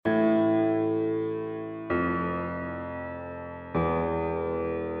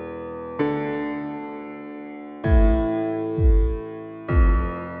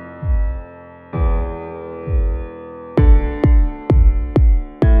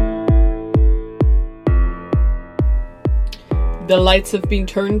The lights have been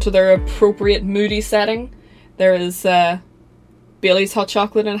turned to their appropriate moody setting. There is Bailey's hot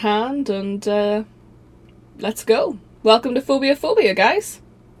chocolate in hand, and let's go. Welcome to Phobia Phobia, guys.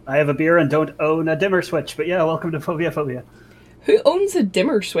 I have a beer and don't own a dimmer switch, but yeah, welcome to Phobia Phobia. Who owns a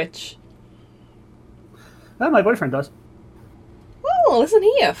dimmer switch? Oh, my boyfriend does. Oh, isn't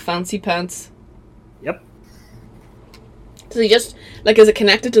he a fancy pants? Yep. Does he just, like, is it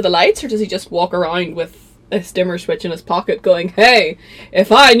connected to the lights, or does he just walk around with this dimmer switch in his pocket going, hey, if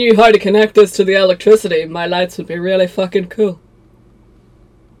I knew how to connect this to the electricity, my lights would be really fucking cool?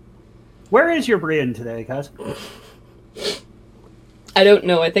 Where is your brain today, Kaz? I don't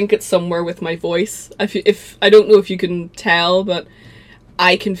know. I think it's somewhere with my voice. If I don't know if you can tell, but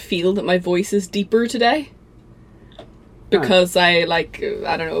I can feel that my voice is deeper today. Because I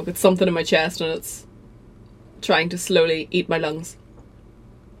don't know, it's something in my chest and it's trying to slowly eat my lungs.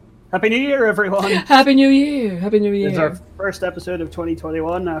 Happy New Year, everyone! Happy New Year! Happy New Year! It's our first episode of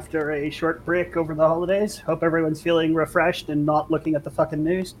 2021 after a short break over the holidays. Hope everyone's feeling refreshed and not looking at the fucking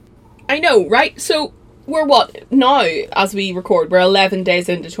news. I know, right? So, we're what? Now, as we record, we're 11 days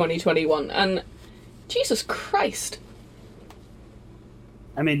into 2021, and Jesus Christ.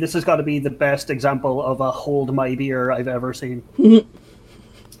 I mean, this has got to be the best example of a hold my beer I've ever seen.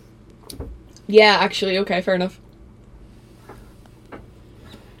 Yeah, actually, okay, fair enough.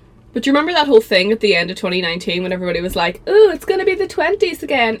 But do you remember that whole thing at the end of 2019 when everybody was like, ooh, it's gonna be the 20s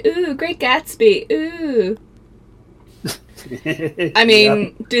again, ooh, Great Gatsby, ooh. I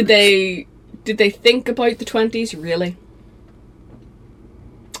mean, yeah. did they think about the 20s, really?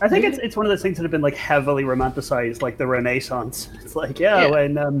 I think it's one of those things that have been like heavily romanticized, like the Renaissance. It's like,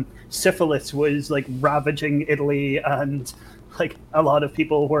 when syphilis was like ravaging Italy and like a lot of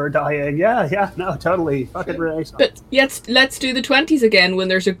people were dying. No, totally. Fucking Renaissance. But let's do the 20s again when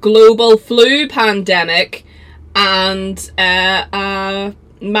there's a global flu pandemic and a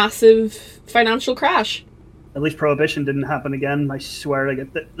massive financial crash. At least prohibition didn't happen again. I swear,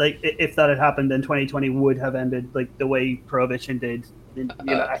 if that had happened, then 2020 would have ended like the way prohibition did.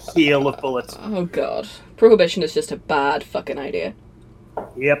 A hail of bullets. Oh god. Prohibition is just a bad fucking idea.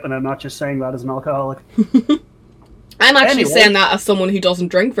 Yep, and I'm not just saying that as an alcoholic. I'm actually saying that as someone who doesn't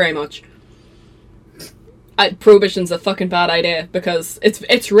drink very much. Prohibition's a fucking bad idea, because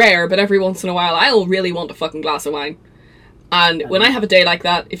it's rare, but every once in a while I'll really want a fucking glass of wine. And when I have a day like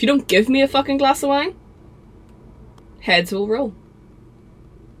that, if you don't give me a fucking glass of wine, heads will roll.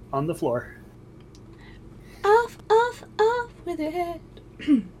 On the floor. Off with your head.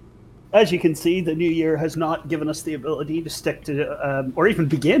 As you can see, the new year has not given us the ability to stick to, or even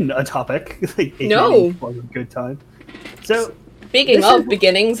begin a topic. No. Was a good time. So, speaking of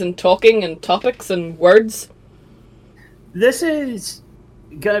beginnings and talking and topics and words, this is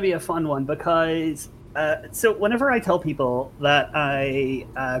gonna be a fun one because, so whenever I tell people that I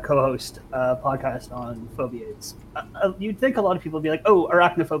co-host a podcast on phobias, you'd think a lot of people would be like, oh,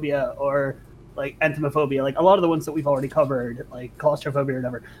 arachnophobia or like entomophobia, like a lot of the ones that we've already covered, like claustrophobia or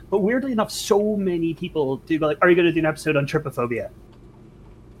whatever. But weirdly enough, so many people do go like, are you going to do an episode on trypophobia?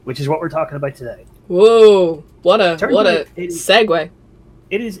 Which is what we're talking about today. Whoa, what a segue.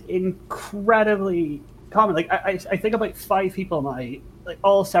 It is incredibly common. Like I think about 5 people now, like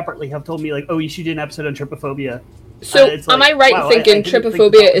all separately, have told me like, oh, you should do an episode on trypophobia. So am I right in thinking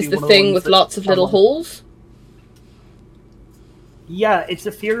trypophobia is the thing with lots of little holes? Yeah, it's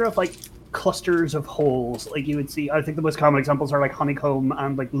the fear of like clusters of holes, like you would see. I think the most common examples are like honeycomb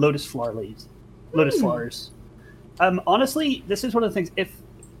and like lotus flower leaves, lotus flowers. Honestly, this is one of the things. If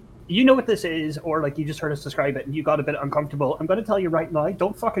you know what this is, or like you just heard us describe it and you got a bit uncomfortable, I'm going to tell you right now: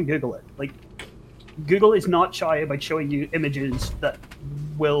 don't fucking Google it. Like, Google is not shy about showing you images that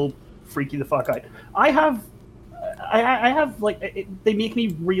will freak you the fuck out. I have like they make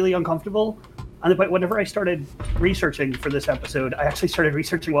me really uncomfortable. And whenever I started researching for this episode, I actually started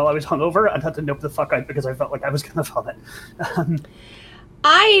researching while I was hungover and had to nope the fuck out because I felt like I was going to vomit.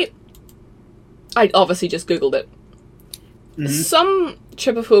 I obviously just Googled it. Mm-hmm. Some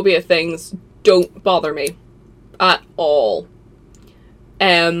trypophobia things don't bother me at all.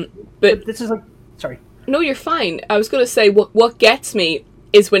 But this is like, sorry. No, you're fine. I was going to say what gets me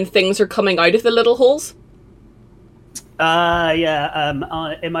is when things are coming out of the little holes. In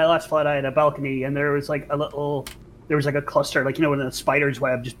my last flat, I had a balcony, and there was like a cluster, like, you know, when a spider's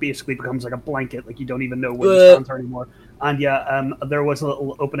web just basically becomes like a blanket, like you don't even know where the strands are anymore. And there was a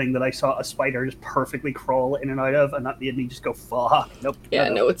little opening that I saw a spider just perfectly crawl in and out of, and that made me just go, fuck, nope. Yeah,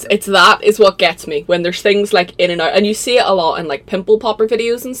 no, it's that is what gets me, when there's things like in and out, and you see it a lot in like pimple popper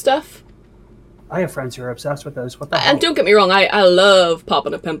videos and stuff. I have friends who are obsessed with those. What the hell? And don't get me wrong, I love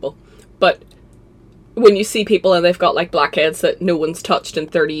popping a pimple, but when you see people and they've got like blackheads that no one's touched in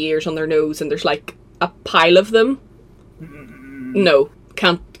 30 years on their nose and there's like a pile of them. No.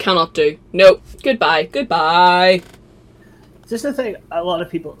 Cannot do. No. Goodbye. Just the thing, a lot of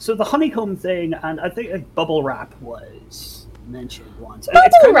people... So the honeycomb thing, and I think like, bubble wrap was mentioned once.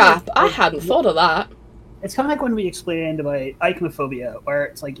 Bubble wrap? I hadn't thought of that. It's kind of like when we explained about ichnophobia, where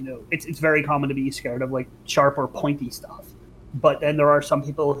it's like, it's very common to be scared of like sharp or pointy stuff. But then there are some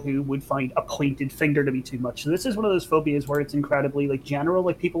people who would find a pointed finger to be too much. So this is one of those phobias where it's incredibly like general.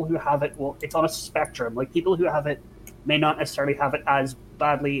 Like people who have it, well, it's on a spectrum. Like people who have it may not necessarily have it as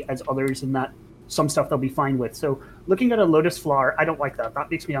badly as others, in that some stuff they'll be fine with. So looking at a lotus flower, I don't like that.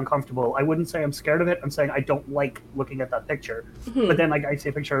 That makes me uncomfortable. I wouldn't say I'm scared of it. I'm saying I don't like looking at that picture. Mm-hmm. But then like I see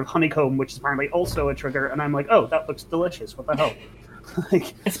a picture of honeycomb, which is apparently also a trigger, and I'm like, oh, that looks delicious. What the hell?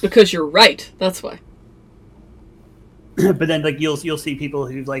 Like, it's because you're right. That's why. But then like you'll see people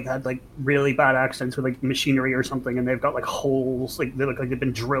who've like had like really bad accidents with like machinery or something, and they've got like holes, like they look like they've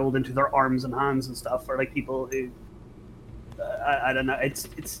been drilled into their arms and hands and stuff. Or like people who I don't know.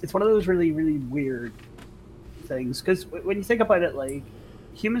 It's one of those really, really weird things, because when you think about it, like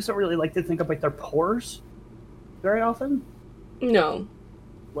humans don't really like to think about their pores very often. No.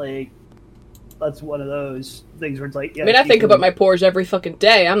 Like that's one of those things where it's like, yeah. I mean, I think about my pores every fucking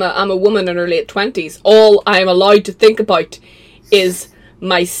day. I'm a woman in her late 20s. All I am allowed to think about is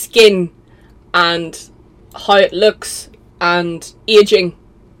my skin and how it looks and aging.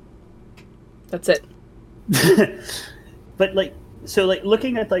 That's it. But like, so like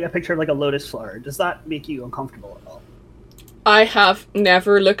looking at like a picture of like a lotus flower, does that make you uncomfortable at all? I have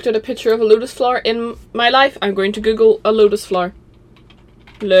never looked at a picture of a lotus flower in my life. I'm going to Google a lotus flower.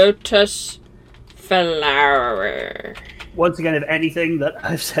 Lotus flower. Once again, if anything that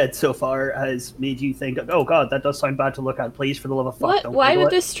I've said so far has made you think, oh god, that does sound bad to look at, please, for the love of fuck, don't Why Google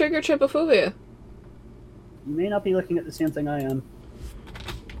would it. this trigger trypophobia? You may not be looking at the same thing I am.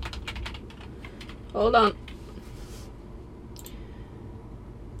 Hold on.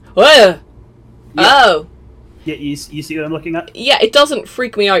 Whoa! Yeah. Oh! Yeah, you see what I'm looking at? Yeah, it doesn't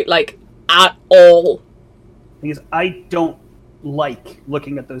freak me out, like, at all. Because I don't like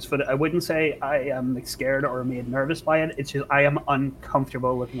looking at those photos. I wouldn't say I am like, scared or made nervous by it. It's just I am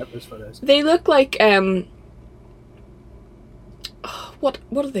uncomfortable looking at those photos. They look like, what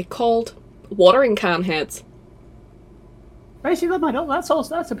are they called? Watering can heads. I see that.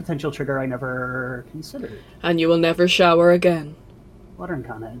 That's a potential trigger I never considered. And you will never shower again. Watering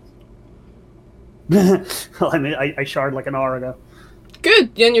can heads. Well, I mean, I showered like an hour ago.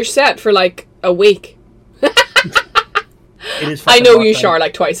 Good, then you're set for like a week. It is. I know you shower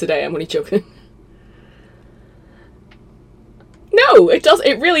like twice a day. I'm only joking. No, it does.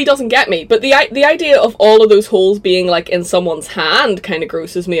 It really doesn't get me. But the idea of all of those holes being like in someone's hand kind of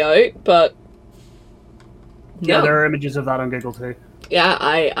grosses me out. But yeah, no. There are images of that on Google too. Yeah,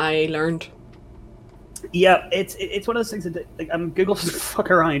 I learned. Yeah, it's one of those things that like, Google doesn't fuck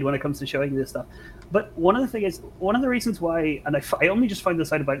around when it comes to showing you this stuff. But one of the reasons why, and I only just found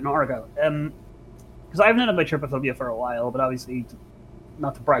this out about an hour ago, because I've known about trypophobia for a while, but obviously,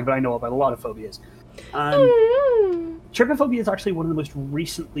 not to brag, but I know about a lot of phobias. Trypophobia is actually one of the most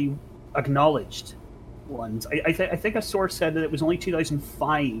recently acknowledged ones. I think a source said that it was only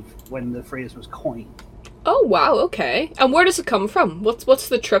 2005 when the phrase was coined. Oh wow, okay. And where does it come from? What's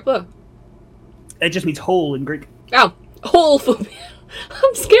the tripa? It just means hole in Greek. Oh, hole phobia.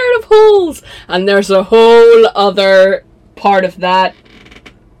 I'm scared of holes. And there's a whole other part of that.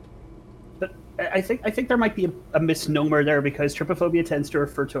 But I think there might be a misnomer there, because trypophobia tends to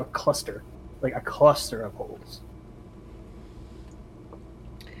refer to a cluster, like a cluster of holes.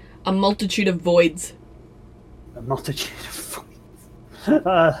 A multitude of voids. A multitude of voids.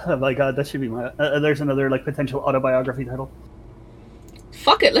 Oh my god, that should be my... there's another like potential autobiography title.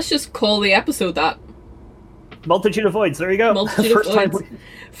 Fuck it, let's just call the episode that. Multitude of Voids, there you go. Multitude of Voids.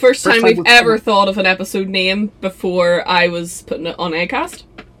 First time we've ever thought of an episode name before I was putting it on Acast.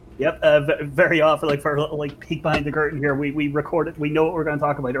 Yep, very often, like for a little like peek behind the curtain here, we record it, we know what we're going to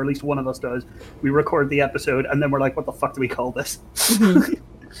talk about, or at least one of us does. We record the episode, and then we're like, what the fuck do we call this?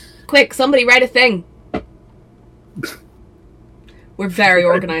 Quick, somebody write a thing. We're very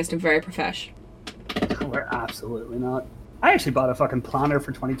organised and very profesh. We're absolutely not. I actually bought a fucking planner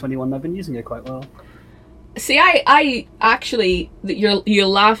for 2021, and I've been using it quite well. See, I actually,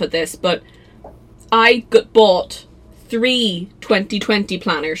 you'll laugh at this, but I bought 3 2020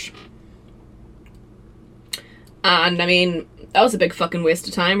 planners. And, I mean, that was a big fucking waste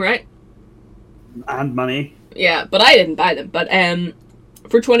of time, right? And money. Yeah, but I didn't buy them. But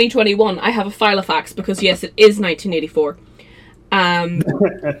for 2021, I have a Filofax, because yes, it is 1984. And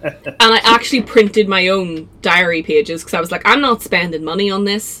I actually printed my own diary pages because I was like, I'm not spending money on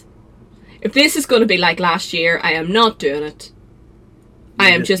this. If this is going to be like last year, I am not doing it. I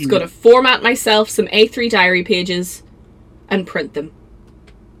am just going to format myself some A3 diary pages and print them.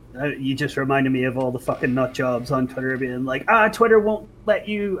 You just reminded me of all the fucking nut jobs on Twitter being like, Twitter won't let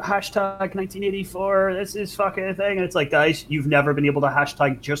you hashtag 1984, this is fucking a thing. And it's like, guys, you've never been able to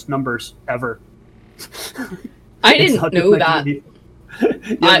hashtag just numbers, ever. I didn't know that.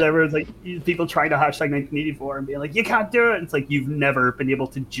 There was like people trying to hashtag 1984 and being like, you can't do it. It's like, you've never been able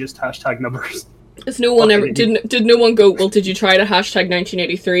to just hashtag numbers. Is no one ever, did no one go, well, did you try to hashtag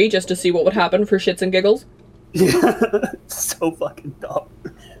 1983 just to see what would happen for shits and giggles? Yeah, so fucking dumb.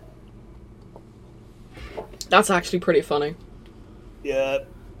 That's actually pretty funny. Yeah.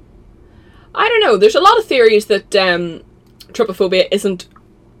 I don't know. There's a lot of theories that trypophobia isn't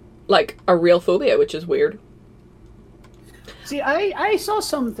like a real phobia, which is weird. See, I saw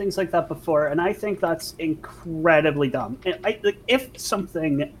some things like that before, and I think that's incredibly dumb. If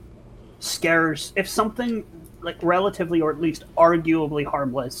something scares, if something like relatively or at least arguably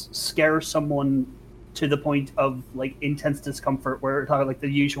harmless scares someone to the point of like intense discomfort, where we're talking like the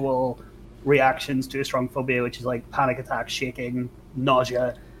usual reactions to a strong phobia, which is like panic attacks, shaking,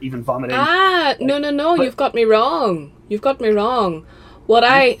 nausea, even vomiting. No, you've got me wrong. What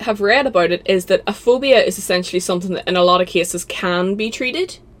I have read about it is that a phobia is essentially something that in a lot of cases can be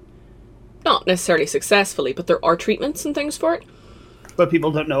treated. Not necessarily successfully, but there are treatments and things for it. But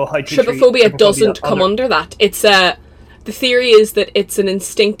people don't know how to trypophobia doesn't come under that. It's the theory is that it's an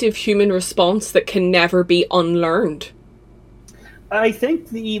instinctive human response that can never be unlearned. I think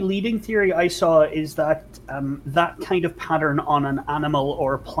the leading theory I saw is that that kind of pattern on an animal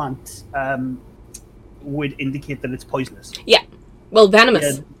or plant would indicate that it's poisonous. Yeah, well,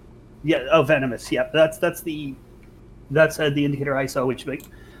 venomous. Venomous. Yeah, that's the indicator I saw.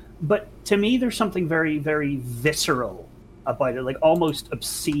 But to me, there's something very, very visceral about it, like almost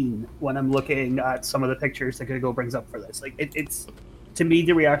obscene. When I'm looking at some of the pictures that Google brings up for this, like it's to me,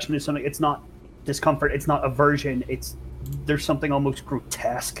 the reaction is something. It's not discomfort. It's not aversion. There's something almost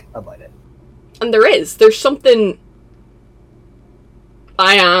grotesque about it. And there's something.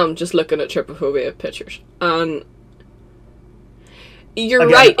 I am just looking at trypophobia pictures, and you're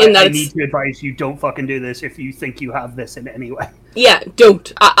right in that I need to advise you, don't fucking do this if you think you have this in any way. Yeah,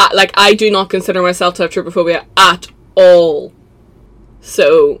 don't. I do not consider myself to have trypophobia at all.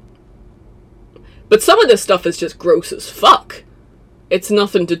 So, but some of this stuff is just gross as fuck. It's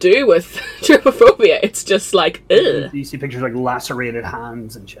nothing to do with trypophobia. It's just like, ugh. You see pictures like lacerated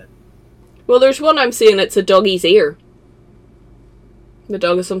hands and shit. Well, there's one I'm seeing, it's a doggy's ear. The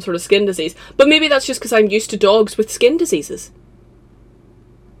dog has some sort of skin disease. But maybe that's just because I'm used to dogs with skin diseases.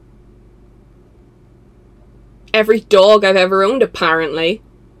 Every dog I've ever owned, apparently.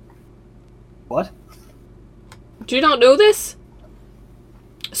 What? Do you not know this?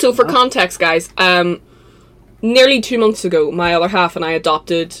 So for context, guys, nearly 2 months ago, my other half and I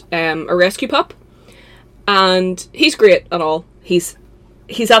adopted a rescue pup. And he's great and all. He's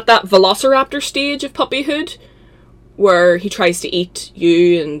at that velociraptor stage of puppyhood where he tries to eat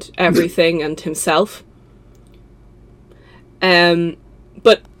you and everything and himself.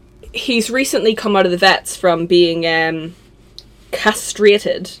 But he's recently come out of the vets from being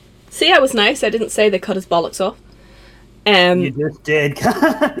castrated. See, I was nice. I didn't say they cut his bollocks off. You just did.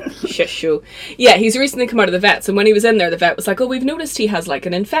 Shush. Yeah, he's recently come out of the vets, and when he was in there, the vet was like, "Oh, we've noticed he has like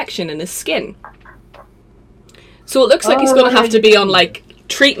an infection in his skin." So it looks like he's going to have to be on like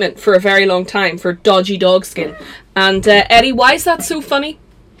treatment for a very long time for dodgy dog skin. And Eddie, why is that so funny?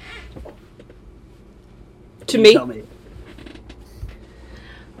 To me? Tell me.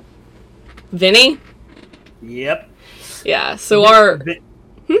 Vinny? Yep. Yeah, so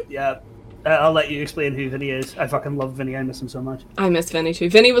Yeah. I'll let you explain who Vinny is. I fucking love Vinny. I miss him so much. I miss Vinny too.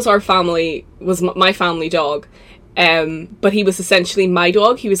 Vinny was my family dog. But he was essentially my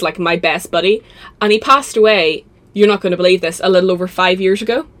dog. He was like my best buddy. And he passed away, you're not going to believe this, a little over 5 years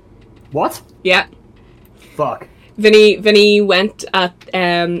ago. What? Yeah. Fuck. Vinny went at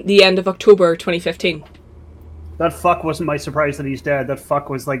the end of October 2015. That fuck wasn't my surprise that he's dead. That fuck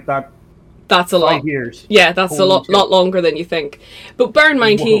was like that. That's a lot. 5 years. Yeah, that's a lot longer than you think. But bear in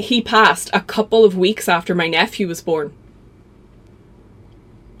mind, he passed a couple of weeks after my nephew was born.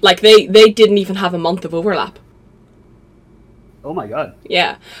 Like, they didn't even have a month of overlap. Oh my god.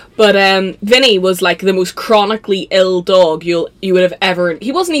 Yeah. But Vinny was like the most chronically ill dog you would have ever...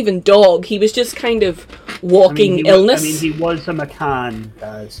 He wasn't even dog, he was just kind of walking illness. He was a McCann,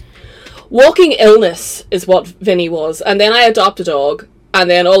 guys. Walking illness is what Vinny was. And then I adopt a dog, and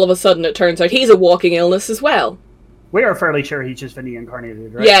then all of a sudden it turns out he's a walking illness as well. We are fairly sure he's just Vinny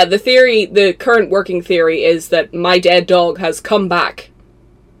incarnated, right? Yeah, the current working theory is that my dead dog has come back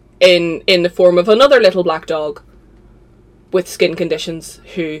in the form of another little black dog with skin conditions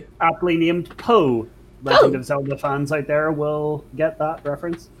who... Aptly named Poe. Legend of Zelda fans out there will get that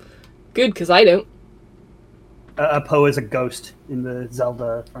reference. Good, because I don't. Poe is a ghost in the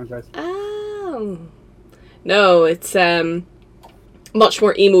Zelda franchise. Oh. No, it's much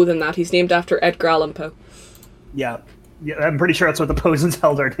more emo than that. He's named after Edgar Allan Poe. Yeah, I'm pretty sure that's what the Poes in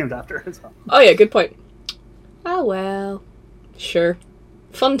Zelda are named after as well. Oh yeah, good point. Oh well. Sure.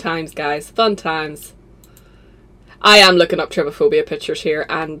 Fun times, guys. Fun times. I am looking up trypophobia pictures here,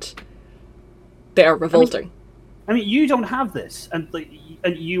 and they are revolting. I mean, you don't have this, and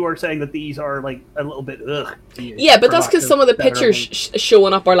you are saying that these are like a little bit ugh to you. Yeah, but that's because some of the pictures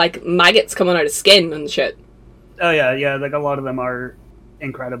showing up are like maggots coming out of skin and shit. Oh yeah, like a lot of them are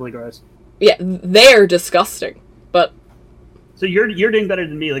incredibly gross. Yeah, they're disgusting. But so you're doing better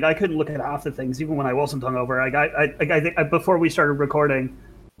than me. Like I couldn't look at half the things even when I wasn't hungover. I think before we started recording,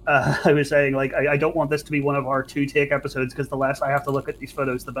 I was saying like I don't want this to be one of our 2-take episodes because the less I have to look at these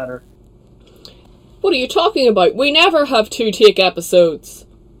photos, the better. What are you talking about? We never have 2-take episodes.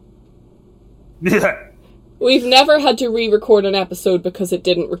 We've never had to re-record an episode because it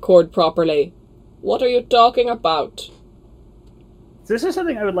didn't record properly. What are you talking about? This is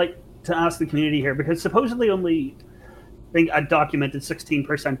something I would like to ask the community here, because supposedly only, I think, a documented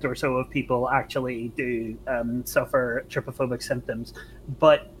 16% or so of people actually do suffer trypophobic symptoms.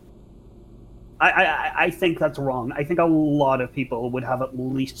 But I think that's wrong. I think a lot of people would have at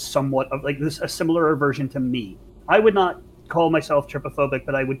least somewhat of like this, a similar aversion to me. I would not call myself trypophobic,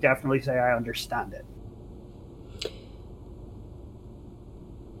 but I would definitely say I understand it.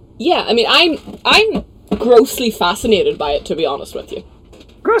 Yeah, I mean, I'm grossly fascinated by it, to be honest with you.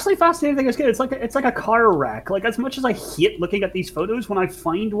 Grossly fascinating is good. It's like a car wreck. Like, as much as I hate looking at these photos, when I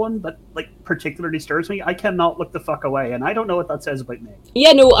find one that like particularly disturbs me, I cannot look the fuck away, and I don't know what that says about me.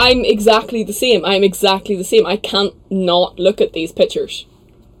 Yeah, no, I'm exactly the same. I can't not look at these pictures.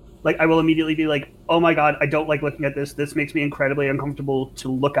 Like, I will immediately be like, oh my god, I don't like looking at this. This makes me incredibly uncomfortable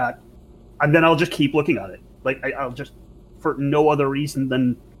to look at. And then I'll just keep looking at it. Like, I'll just, for no other reason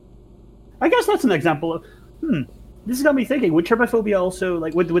than... I guess that's an example of, this has got me thinking, would trypophobia also,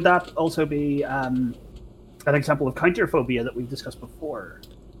 like, would that also be an example of counterphobia that we've discussed before?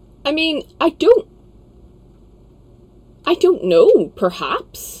 I mean, I don't know,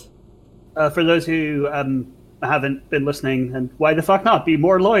 perhaps. For those who haven't been listening, and why the fuck not, be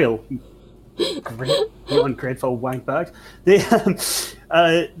more loyal. Great, you ungrateful wankbags.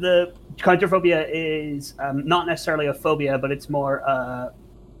 The counterphobia is not necessarily a phobia, but it's more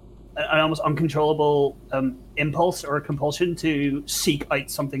an almost uncontrollable impulse or a compulsion to seek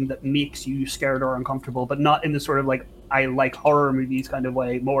out something that makes you scared or uncomfortable, but not in the sort of like I like horror movies kind of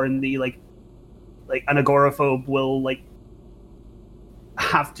way, more in the like an agoraphobe will like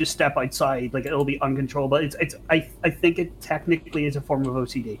have to step outside, like it'll be uncontrollable. I think it technically is a form of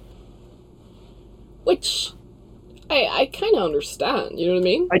OCD. Which I kind of understand, you know what I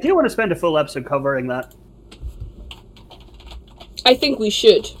mean? I do want to spend a full episode covering that. I think we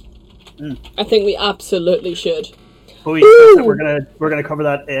should. I think we absolutely should. But we're gonna cover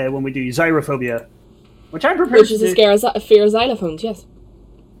that when we do xylophobia, which I'm prepared to do. Which is a fear of xylophones, yes.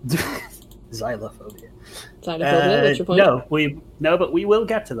 Xylophobia. Xylophobia, what's your point? No, but we will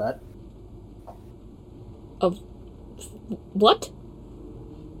get to that. Of what?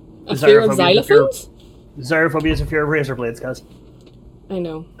 A fear of xylophones? Xylophobia is a fear of razor blades, guys. I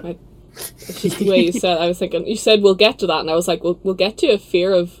know. It's just the way you said. I was thinking you said we'll get to that, and I was like, we'll get to a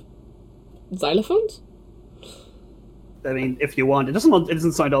fear of xylophones. I mean, if you want, it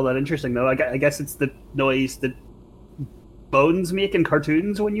doesn't sound all that interesting though. I guess it's the noise that bones make in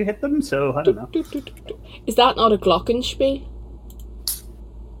cartoons when you hit them. So I don't know. Is that not a glockenspiel?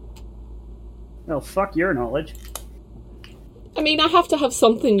 Well, fuck your knowledge. I mean, I have to have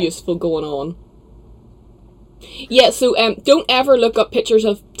something useful going on. Yeah, so don't ever look up pictures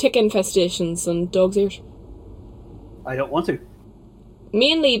of tick infestations and dog's ears. I don't want to.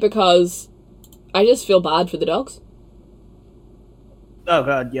 Mainly because I just feel bad for the dogs. Oh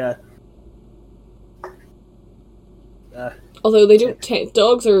god, yeah. Although they don't...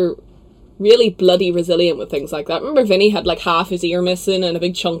 dogs are really bloody resilient with things like that. Remember Vinny had like half his ear missing and a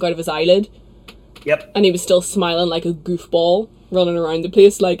big chunk out of his eyelid? Yep. And he was still smiling like a goofball, running around the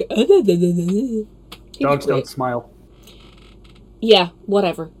place like... Dogs don't smile. Yeah,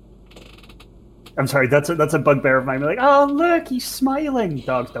 whatever. I'm sorry, that's a bugbear of mine. Like, oh look, he's smiling.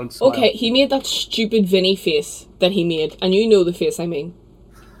 Dogs don't smile. Okay, he made that stupid Vinny face that he made, and you know the face I mean.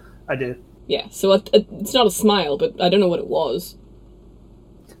 I do. Yeah, so it's not a smile, but I don't know what it was.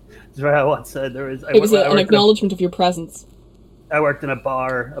 That's what I once said. It was an acknowledgement of your presence. I worked in a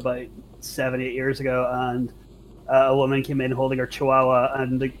bar about 7-8 years ago, and a woman came in holding her chihuahua,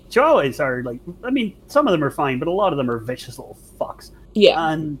 and the chihuahuas are like, I mean, some of them are fine, but a lot of them are vicious little fucks.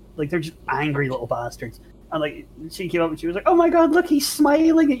 Yeah. And like, they're just angry little bastards. And like, she came up and she was like, "Oh my god, look, he's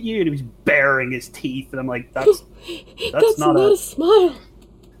smiling at you," and he was baring his teeth, and I'm like, that's not a smile.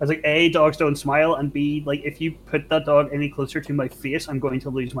 I was like, A, dogs don't smile, and B, like, if you put that dog any closer to my face, I'm going to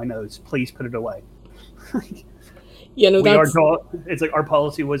lose my nose. Please put it away. Yeah, no, that's... It's like, our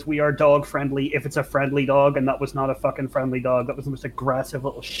policy was, we are dog friendly if it's a friendly dog, and that was not a fucking friendly dog. That was the most aggressive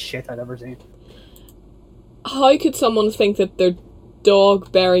little shit I'd ever seen. How could someone think that their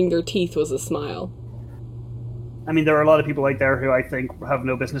dog baring their teeth was a smile? I mean, there are a lot of people out there who I think have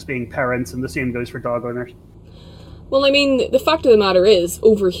no business being parents, and the same goes for dog owners. Well, I mean, the fact of the matter is,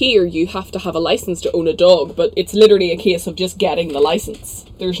 over here you have to have a license to own a dog, but it's literally a case of just getting the license.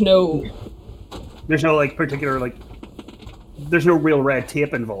 There's no like particular like. There's no real red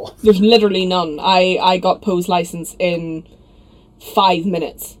tape involved. There's literally none. I got Poe's license in 5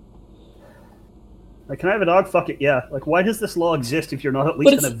 minutes. Like, can I have a dog? Fuck it, yeah. Like, why does this law exist if you're not at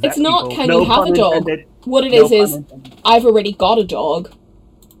least going to vet it's not people? Can you have a dog? What it is I've already got a dog.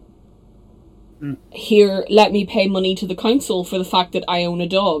 Here, let me pay money to the council for the fact that I own a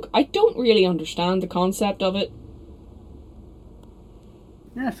dog. I don't really understand the concept of it.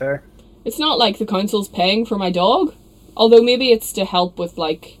 Yeah, fair. It's not like the council's paying for my dog. Although maybe it's to help with,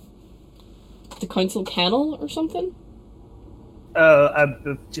 like, the council kennel or something?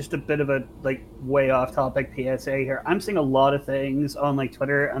 Just a bit of a, like, way off topic PSA here. I'm seeing a lot of things on, like,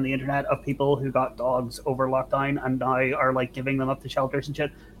 Twitter and the internet of people who got dogs over lockdown and now are, like, giving them up to shelters and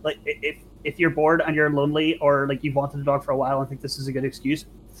shit. Like, if you're bored and you're lonely, or, like, you've wanted a dog for a while and think this is a good excuse,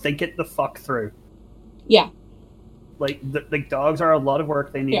 think it the fuck through. Yeah. Like, dogs are a lot of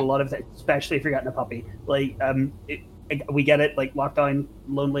work. They need a lot of, especially if you're getting a puppy. Like, we get it, like, lockdown,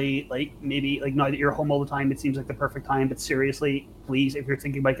 lonely, like, maybe, like, now that you're home all the time, it seems like the perfect time, but seriously, please, if you're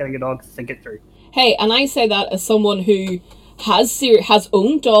thinking about getting a dog, think it through. Hey, and I say that as someone who has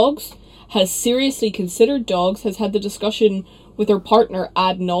owned dogs, has seriously considered dogs, has had the discussion with her partner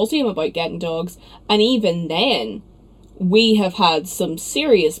ad nauseum about getting dogs, and even then, we have had some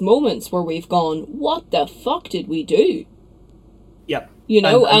serious moments where we've gone, what the fuck did we do? Yep. You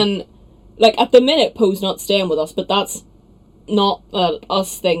know, and like, at the minute, Poe's not staying with us, but that's not a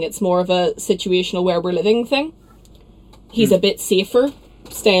us thing. It's more of a situational where we're living thing. He's a bit safer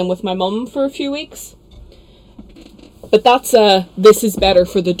staying with my mum for a few weeks. But that's this is better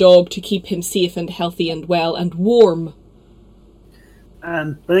for the dog to keep him safe and healthy and well and warm.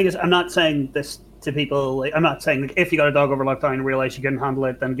 The thing is, I'm not saying this to people. Like, I'm not saying, like, if you got a dog over lockdown and realize you couldn't handle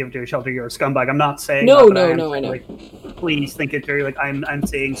it, then give it to a shelter. You're a scumbag. I'm not saying no, that, I know. Like, please think it through. Like, I'm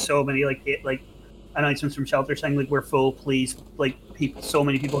seeing so many like announcements from shelters saying, like, we're full. Please, like, so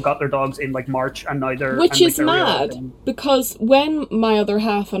many people got their dogs in, like, March, and now they're, which is mad, because when my other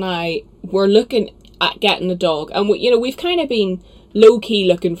half and I were looking at getting a dog, and we've kind of been low key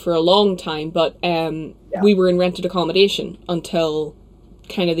looking for a long time, but we were in rented accommodation until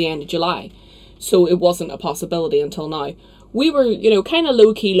kind of the end of July. So it wasn't a possibility until now. We were, kind of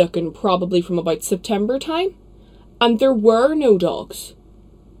low-key looking probably from about September time. And there were no dogs.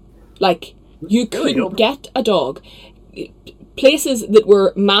 Like, you couldn't get a dog. Places that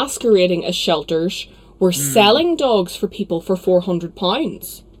were masquerading as shelters were selling dogs for people for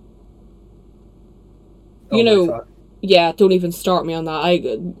 £400. Yeah, don't even start me on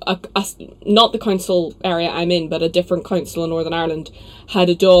that. Not the council area I'm in, but a different council in Northern Ireland had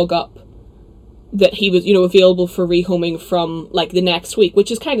a dog up that he was, available for rehoming from, like, the next week, which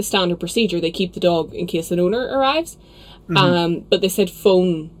is kind of standard procedure. They keep the dog in case an owner arrives. But they said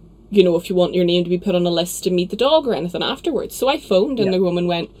phone, if you want your name to be put on a list to meet the dog or anything afterwards. So I phoned, and the woman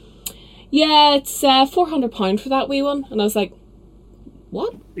went, yeah, it's £400 for that wee one. And I was like,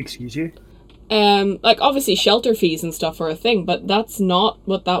 what? Excuse you? Like, obviously shelter fees and stuff are a thing, but that's not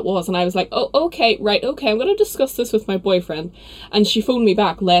what that was. And I was like, oh, okay, I'm going to discuss this with my boyfriend. And she phoned me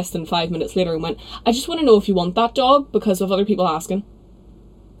back less than 5 minutes later and went, I just want to know if you want that dog because of other people asking.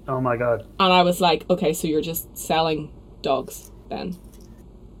 Oh my god. And I was like, okay, so you're just selling dogs then.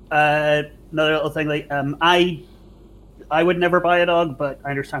 Another little thing, like, I would never buy a dog, but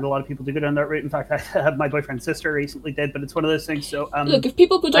I understand a lot of people do go down that route. In fact, my boyfriend's sister recently did, but it's one of those things. So look, if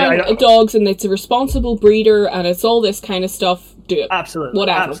people go down dogs and it's a responsible breeder and it's all this kind of stuff, do it. Absolutely.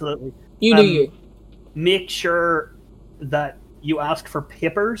 Whatever. Absolutely. You do you. Make sure that you ask for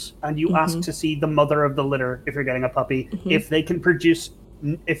papers and you ask to see the mother of the litter if you're getting a puppy. If they can produce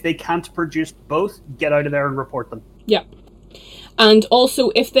if they can't produce both, get out of there and report them. Yeah. And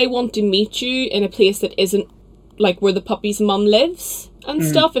also, if they want to meet you in a place that isn't like where the puppy's mum lives and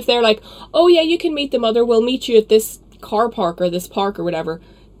stuff, if they're like, oh yeah, you can meet the mother, we'll meet you at this car park or this park or whatever,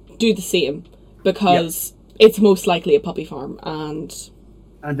 do the same, because it's most likely a puppy farm, and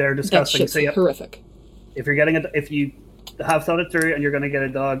they're disgusting. That shit's horrific. If you have thought it through and you're going to get a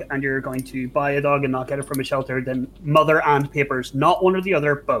dog and you're going to buy a dog and not get it from a shelter, then mother and papers, not one or the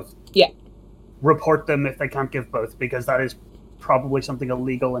other, both. Yeah. Report them if they can't give both, because that is probably something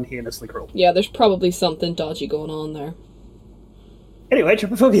illegal and heinously cruel. Yeah, there's probably something dodgy going on there. Anyway,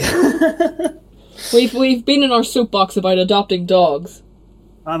 trypophobia. We've been in our soapbox about adopting dogs.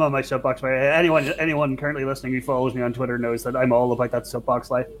 I'm on my soapbox. Anyone currently listening who follows me on Twitter knows that I'm all about that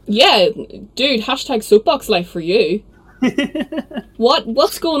soapbox life. Yeah, dude, hashtag soapbox life for you.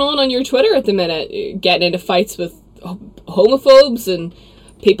 What's going on your Twitter at the minute? Getting into fights with homophobes and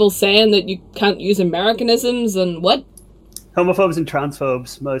people saying that you can't use Americanisms and what? Homophobes and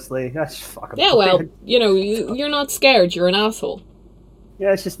transphobes, mostly. That's fucking... Yeah, well, you're not scared. You're an asshole.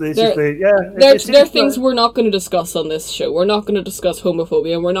 Yeah, There are things we're not going to discuss on this show. We're not going to discuss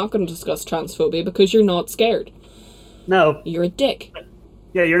homophobia. We're not going to discuss transphobia because you're not scared. No. You're a dick.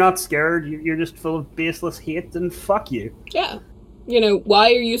 Yeah, you're not scared. You're just full of baseless hate, and fuck you. Yeah.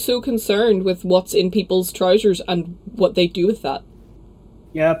 Why are you so concerned with what's in people's trousers and what they do with that?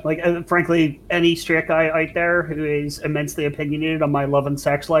 Yeah, frankly, any straight guy out there who is immensely opinionated on my love and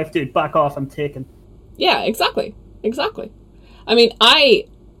sex life, dude, back off, I'm taken. Yeah, exactly. I mean, I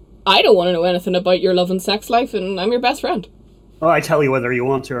don't want to know anything about your love and sex life, and I'm your best friend. Well, I tell you whether you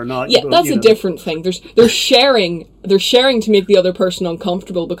want to or not. Yeah, that's a different thing. They're sharing to make the other person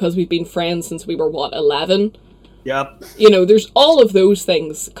uncomfortable because we've been friends since we were, 11? Yep. There's all of those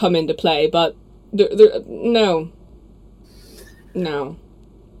things come into play, but no.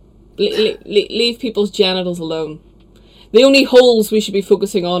 Leave people's genitals alone. The only holes we should be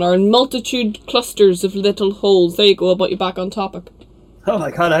focusing on are multitude clusters of little holes. There you go, about you back on topic. Oh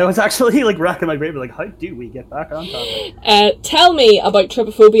my god, I was actually racking my brain, how do we get back on topic? Tell me about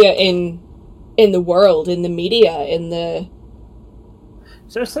trypophobia in the world, in the media, in the...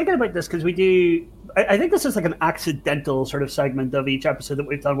 So I was thinking about this because we do... I think this is an accidental sort of segment of each episode that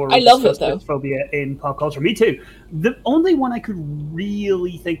we've done where we discuss trypophobia in pop culture. Me too. The only one I could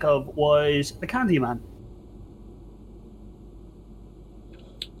really think of was the Candyman.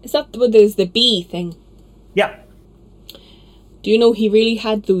 Is that what there's the bee thing? Yeah. Do you know he really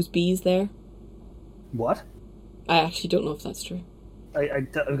had those bees there? What? I actually don't know if that's true. I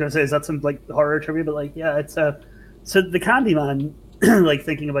was gonna say, is that some horror trivia? But yeah, it's so the Candyman.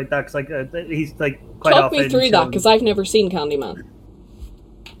 Thinking about that, because he's quite Talk often... me through that, because I've never seen Candyman.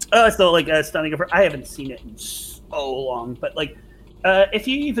 So standing over... I haven't seen it in so long, but if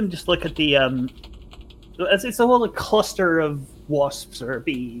you even just look at the it's a whole cluster of wasps or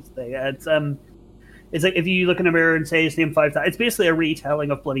bees thing. It's if you look in a mirror and say his name 5 times, it's basically a retelling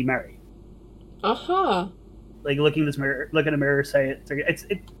of Bloody Mary. Uh-huh. Look in a mirror, say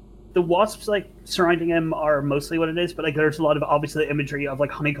it. The wasps surrounding him are mostly what it is, but there's a lot of obviously imagery of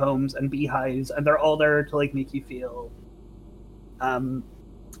honeycombs and beehives, and they're all there to make you feel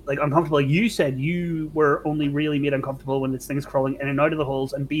uncomfortable. You said you were only really made uncomfortable when this thing's crawling in and out of the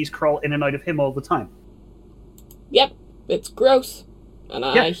holes, and bees crawl in and out of him all the time. Yep, it's gross, and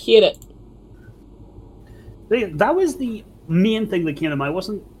I hate it. That was the main thing that came to mind. It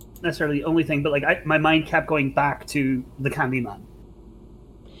wasn't necessarily the only thing, but my mind kept going back to the Candyman.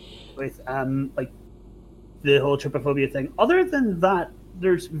 With the whole trypophobia thing. Other than that,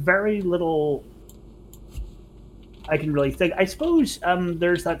 there's very little I can really think. I suppose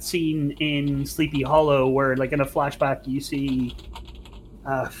there's that scene in Sleepy Hollow where, in a flashback, you see,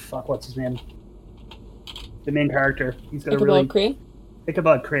 what's his name? The main character. He's got Ichabod Crane.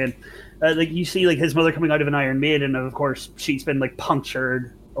 Ichabod Crane. You see, his mother coming out of an Iron Maiden, and of course, she's been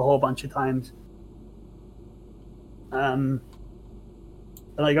punctured a whole bunch of times. And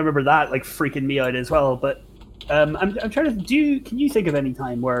I remember that freaking me out as well. But I'm trying to can you think of any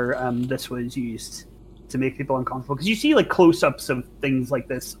time where this was used to make people uncomfortable? Because you see close-ups of things like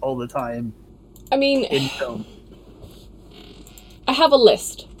this all the time. I mean, in film. I have a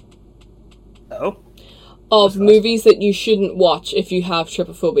list. Oh. Of movies that you shouldn't watch if you have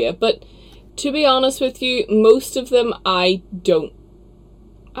trypophobia, but to be honest with you, most of them I don't.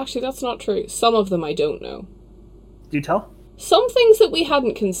 Actually, that's not true. Some of them I don't know. Do tell? Some things that we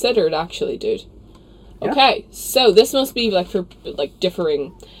hadn't considered, actually, dude. Yeah. Okay, so this must be for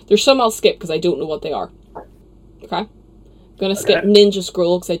differing. There's some I'll skip because I don't know what they are. Okay? I'm gonna skip Ninja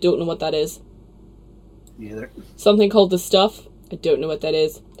Scroll because I don't know what that is. Neither. Something called The Stuff. I don't know what that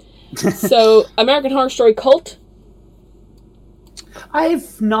is. So, American Horror Story Cult. I've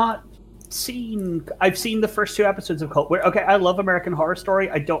seen the first 2 episodes of Cult. I love American Horror Story.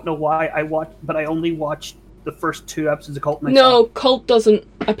 I don't know why but I only watched the first 2 episodes of Cult. No, Cult doesn't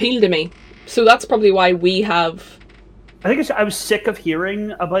appeal to me. So that's probably why we have... I think I was sick of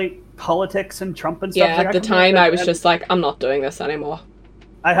hearing about politics and Trump and stuff. Yeah, at the time I was just like, I'm not doing this anymore.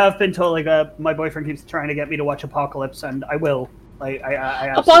 I have been told, like, my boyfriend keeps trying to get me to watch Apocalypse, and I will.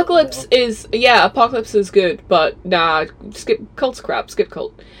 I Apocalypse is good, but nah, skip Cult's crap. Skip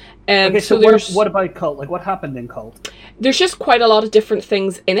Cult. Okay, so what about Cult? Like, what happened in Cult? There's just quite a lot of different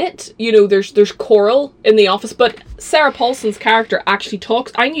things in it. You know, there's Coral in the office, but Sarah Paulson's character actually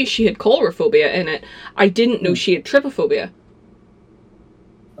talks. I knew she had coulrophobia in it. I didn't know she had trypophobia.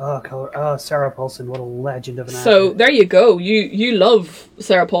 Oh, Sarah Paulson, what a legend of an actor. So there you go. You love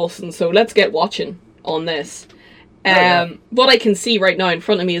Sarah Paulson, so let's get watching on this. What I can see right now in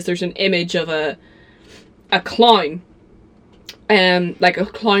front of me is there's an image of a clown, like a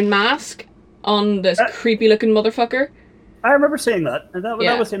clown mask on this creepy looking motherfucker. I remember seeing that. That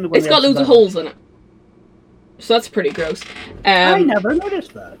was in the one. It's got loads of holes in it, so that's pretty gross. I never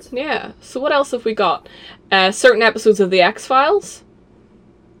noticed that. Yeah. So what else have we got? Certain episodes of the X-Files.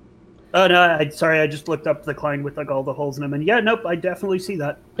 Oh no! I just looked up the clown with like all the holes in him, and yeah, nope, I definitely see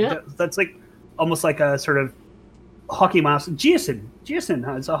that. Yeah. That's like almost like a sort of hockey mask. Jason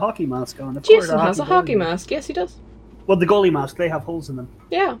has a hockey mask on. Jason has a hockey mask. Yes, he does. Well, the goalie mask, they have holes in them.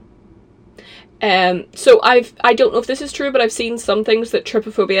 Yeah. So I don't know if this is true, but I've seen some things that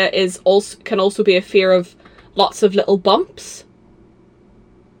trypophobia can also be a fear of lots of little bumps.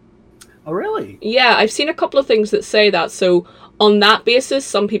 Oh, really? Yeah, I've seen a couple of things that say that. So on that basis,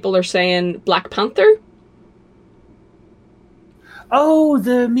 some people are saying Black Panther. Oh,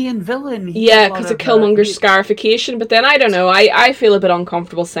 the main villain. Yeah, because of Killmonger's scarification. But then I don't know. I feel a bit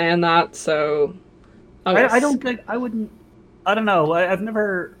uncomfortable saying that. So I don't think I wouldn't. I don't know. I've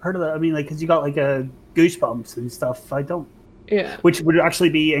never heard of that. I mean, like, because you got like goosebumps and stuff. I don't. Yeah. Which would actually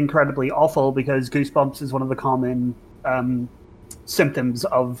be incredibly awful because goosebumps is one of the common symptoms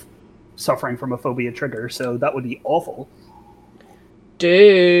of suffering from a phobia trigger. So that would be awful.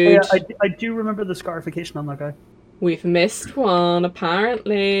 Dude. Yeah, I do remember the scarification on that guy. We've missed one,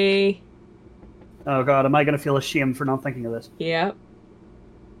 apparently. Oh god, am I going to feel ashamed for not thinking of this? Yep.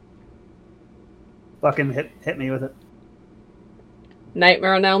 Fucking hit me with it.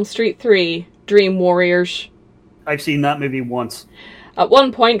 Nightmare on Elm Street 3, Dream Warriors. I've seen that movie once. At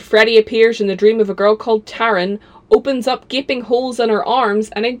one point, Freddy appears in the dream of a girl called Taryn, opens up gaping holes in her arms,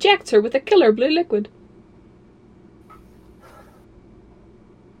 and injects her with a killer blue liquid.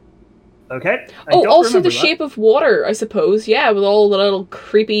 Okay. Also The Shape of Water, I suppose. Yeah, with all the little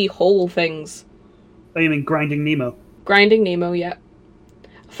creepy hole things. Oh, you mean Grinding Nemo? Grinding Nemo, yeah.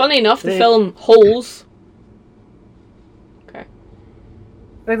 Funny enough, the film Holes... Okay.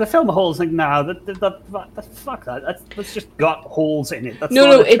 Like the film Holes, like, no, fuck that. That's just got holes in it. That's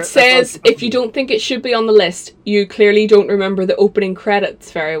no, it says, if you don't think it should be on the list, you clearly don't remember the opening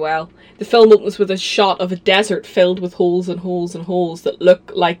credits very well. The film opens with a shot of a desert filled with holes and holes and holes that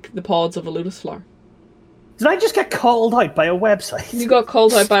look like the pods of a lotus flower. Did I just get called out by a website? You got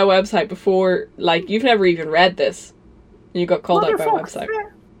called out by a website before, like, you've never even read this. You got called out by a website.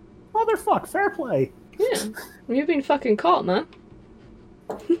 Motherfuck, fair play. Yeah, you've been fucking caught, man.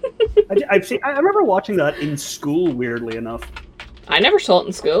 I remember watching that in school, weirdly enough. I never saw it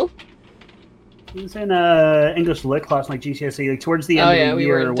in school. It was in English lit class, like GCSE, like towards the end of the year. Oh yeah, we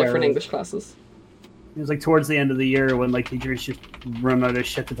were in different English classes. It was like towards the end of the year when like teachers just run out of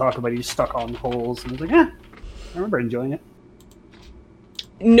shit to talk about. You stuck on holes, and I was like, I remember enjoying it.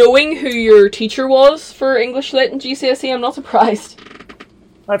 Knowing who your teacher was for English lit and GCSE, I'm not surprised.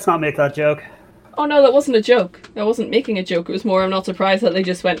 Let's not make that joke. Oh no, that wasn't a joke. I wasn't making a joke. It was more I'm not surprised that they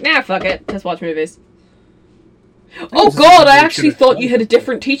just went, nah, fuck it, let's watch movies. Oh god, I actually thought you had a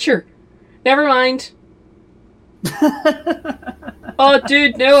different teacher. Never mind. Oh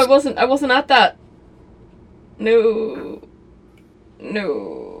dude, no, I wasn't at that. No.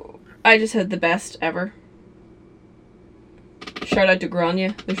 I just had the best ever. Shout out to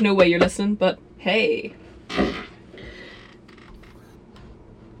Grania. There's no way you're listening, but hey.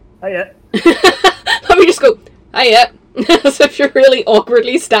 Hiya. Let me just go, hiya. As if you're really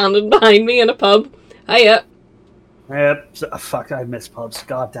awkwardly standing behind me in a pub. Hiya. Yep. Fuck, I miss pubs.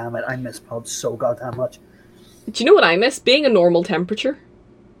 God damn it. I miss pubs so goddamn much. Do you know what I miss? Being a normal temperature.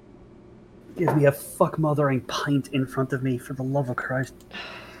 Give me a fuck mothering pint in front of me, for the love of Christ.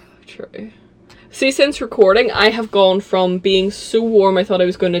 True. See, since recording, I have gone from being so warm I thought I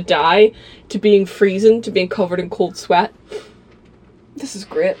was going to die, to being freezing, to being covered in cold sweat. This is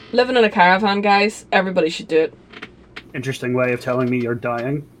great. Living in a caravan, guys. Everybody should do it. Interesting way of telling me you're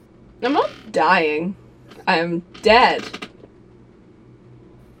dying. I'm not dying. I'm dead.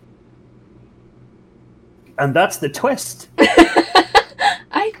 And that's the twist.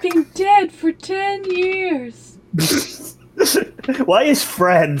 I've been dead for 10 years. Why is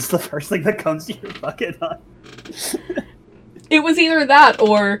Friends the first thing that comes to your fucking eye? It was either that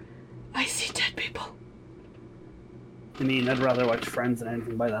or I see dead people. I mean, I'd rather watch Friends than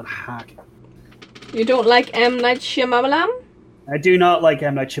anything by that hack. You don't like M. Night Shyamalan? I do not like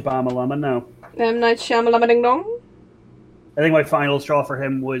M. Night Shyamalan, no. M. Night Shyamalan Ding Dong? I think my final straw for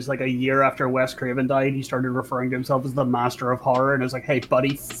him was like a year after Wes Craven died. He started referring to himself as the master of horror, and I was like, hey,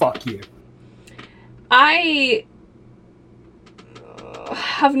 buddy, fuck you. I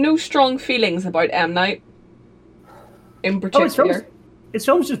have no strong feelings about M. Night in particular. His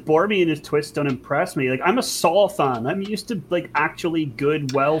films just bore me and his twists don't impress me. Like, I'm a Saw fan. I'm used to, like, actually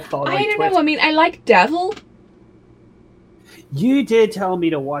good, well thought out I don't twists. know, I mean, I like Devil. You did tell me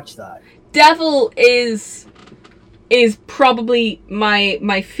to watch that. Devil is probably my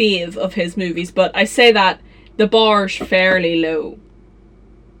fave of his movies, but I say that the bar's fairly low.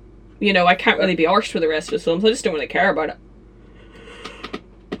 You know, I can't really be arsed with the rest of his films. I just don't really care about it.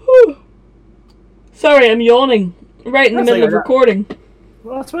 Sorry, I'm yawning right in the middle of recording.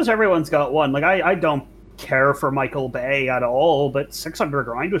 Well, I suppose everyone's got one. Like, I don't care for Michael Bay at all, but Six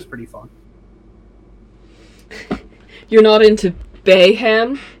Underground was pretty fun. You're not into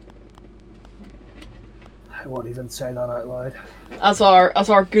Bayhem? I won't even say that out loud. As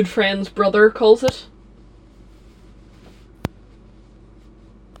our good friend's brother calls it.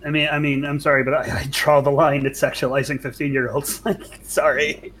 I mean, I'm sorry, but I draw the line at sexualizing 15-year-olds. Like,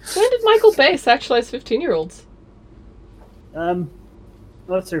 sorry. When did Michael Bay sexualize 15-year-olds?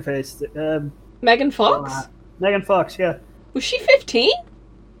 What's her face? Megan Fox? Megan Fox, yeah. Was she 15?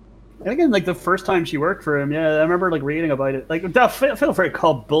 I think in, like, the first time she worked for him, yeah, I remember, like, reading about it. Like, feel free to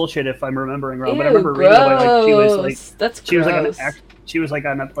call bullshit if I'm remembering wrong, but I remember reading about it, like, she was like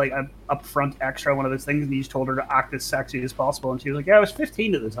an upfront extra, one of those things, and he just told her to act as sexy as possible, and she was like, yeah, I was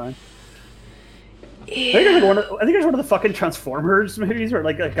 15 at the time. Yeah. I think there's one of the fucking Transformers movies where,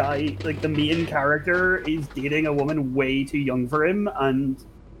 like, a guy, like, the main character is dating a woman way too young for him, and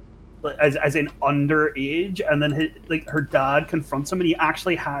as in underage, and then her dad confronts him, and he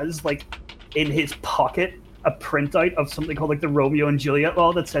actually has, like, in his pocket a printout of something called, like, the Romeo and Juliet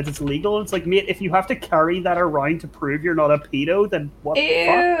law that says it's legal. It's like, mate, if you have to carry that around to prove you're not a pedo, then what the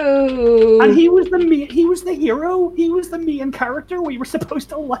fuck? And he was the hero. He was the main character we were supposed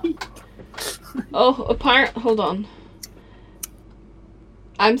to like. Hold on.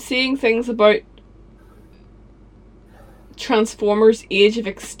 I'm seeing things about Transformers Age of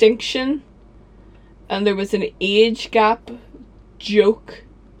Extinction, and there was an age gap joke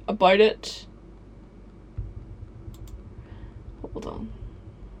about it. Hold on.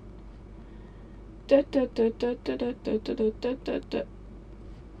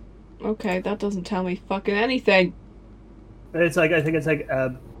 Okay, that doesn't tell me fucking anything. It's like, I think it's like,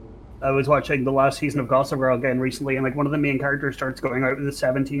 I was watching the last season of Gossip Girl again recently, and, like, one of the main characters starts going out with a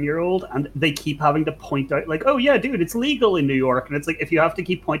 17-year-old, and they keep having to point out, like, oh yeah, dude, it's legal in New York, and it's like, if you have to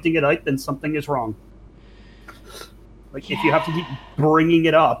keep pointing it out, then something is wrong. Like, if you have to keep bringing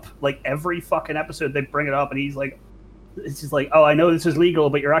it up, like, every fucking episode they bring it up, and he's like, it's just like, oh, I know this is legal,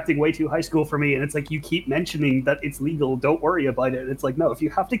 but you're acting way too high school for me, and it's like, you keep mentioning that it's legal, don't worry about it. It's like, no, if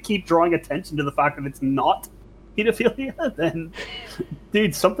you have to keep drawing attention to the fact that it's not pedophilia, then,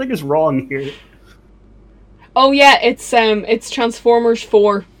 dude, something is wrong here. Oh yeah, it's Transformers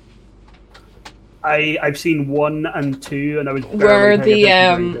 4. I've seen 1 and 2, and I was where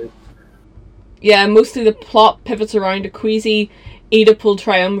mostly the plot pivots around a queasy Oedipal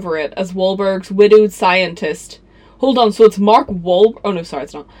triumvirate as Wahlberg's widowed scientist. Hold on, so it's Mark Wahlberg. Oh no, sorry,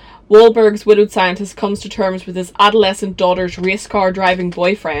 it's not. Wahlberg's widowed scientist comes to terms with his adolescent daughter's race car driving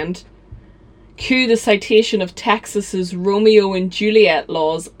boyfriend. Cue the citation of Texas's Romeo and Juliet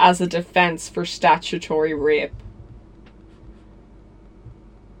laws as a defense for statutory rape.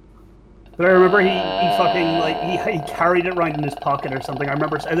 But I remember he fucking, like, he carried it around in his pocket or something. I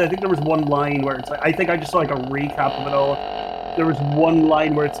think there was one line where it's like, I think I just saw, like, a recap of it all. There was one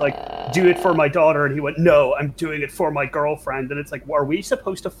line where it's like, do it for my daughter, and he went, no, I'm doing it for my girlfriend. And it's like, well, are we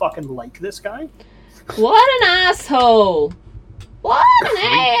supposed to fucking like this guy? What an asshole! What an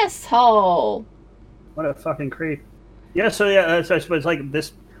asshole! What a fucking creep. Yeah, so yeah, so I suppose, like,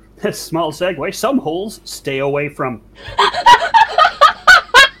 this small segue, some holes stay away from.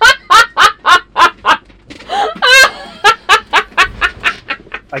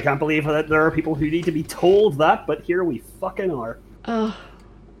 I can't believe that there are people who need to be told that, but here we fucking are. Oh,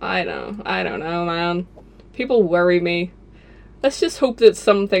 I don't know, man. People worry me. Let's just hope that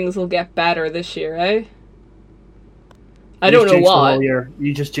some things will get better this year, eh? I don't know The what. whole year.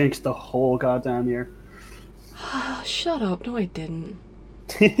 You just jinxed the whole goddamn year. Shut up. No, I didn't.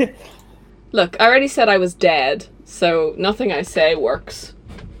 Look, I already said I was dead, so nothing I say works.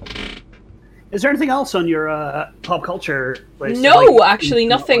 Is there anything else on your pop culture list? No, actually,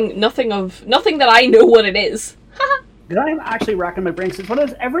 nothing that I know what it is. Because I'm actually racking my brains. It's one of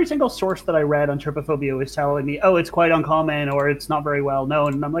those, every single source that I read on trypophobia was telling me, oh, it's quite uncommon or it's not very well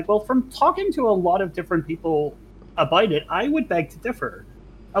known. And I'm like, well, from talking to a lot of different people about it, I would beg to differ.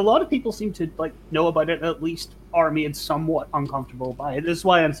 A lot of people seem to like know about it, at least are made somewhat uncomfortable by it. This is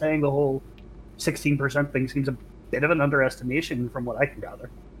why I'm saying the whole 16% thing seems a bit of an underestimation from what I can gather.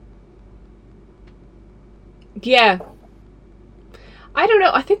 Yeah. I don't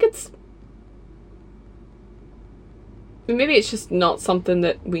know. I think maybe it's just not something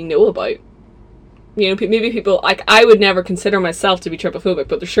that we know about. You know, maybe people, like, I would never consider myself to be trypophobic,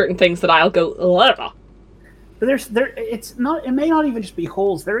 but there's certain things that I'll go, ugh. But it's not, it may not even just be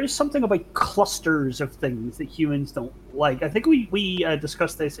holes. There is something about clusters of things that humans don't like. I think we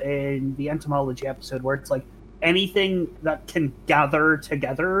discussed this in the entomology episode, where it's like anything that can gather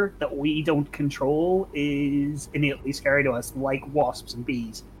together that we don't control is innately scary to us, like wasps and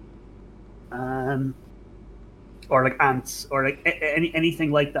bees. Or like ants, or like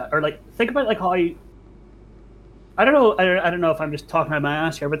anything like that. Or like, think about like how I don't know if I'm just talking out my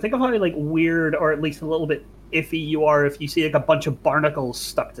ass here, but think of how like weird, or at least a little bit iffy you are if you see like a bunch of barnacles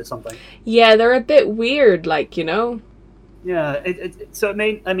stuck to something. Yeah, they're a bit weird, like, you know. Yeah, so it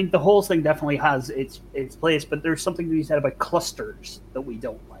may. I mean, the whole thing definitely has its place, but there's something to be said about clusters that we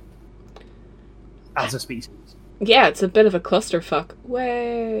don't like as a species. Yeah, it's a bit of a clusterfuck.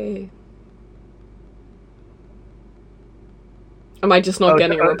 Way. Am I just not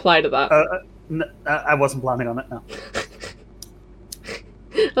getting a reply to that? I wasn't planning on it, no.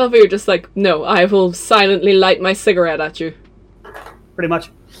 I love how you're just like, no, I will silently light my cigarette at you. Pretty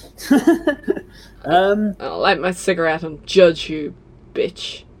much. I'll light my cigarette and judge you,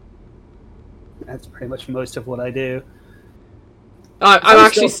 bitch. That's pretty much most of what I do. I'm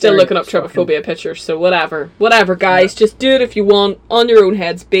actually still looking up trypophobia pictures, so whatever. Whatever, guys. Just do it if you want. On your own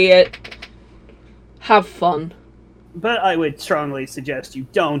heads, be it. Have fun. But I would strongly suggest you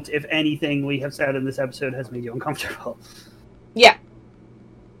don't if anything we have said in this episode has made you uncomfortable. Yeah.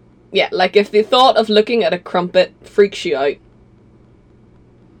 Yeah, like if the thought of looking at a crumpet freaks you out,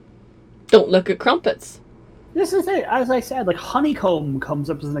 don't look at crumpets. This is it. As I said, like honeycomb comes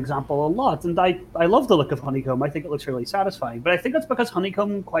up as an example a lot, and I love the look of honeycomb. I think it looks really satisfying. But I think that's because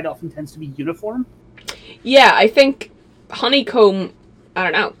honeycomb quite often tends to be uniform. Yeah, I think honeycomb,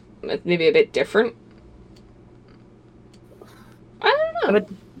 I don't know, maybe a bit different. I don't know. But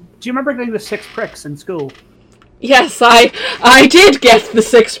do you remember getting the 6 pricks in school? Yes, I did get the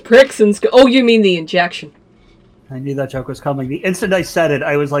 6 pricks in school. Oh, you mean the injection. I knew that joke was coming. The instant I said it,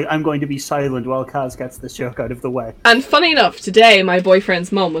 I was like, I'm going to be silent while Kaz gets this joke out of the way. And funny enough, today my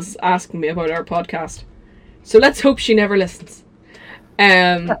boyfriend's mum was asking me about our podcast. So let's hope she never listens.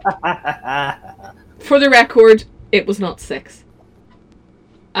 For the record, it was not 6.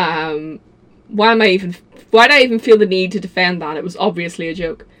 Why did I even feel the need to defend that? It was obviously a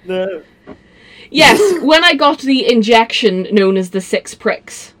joke. Yes, when I got the injection known as the 6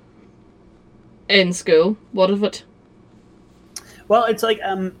 pricks in school, what of it? Well, it's like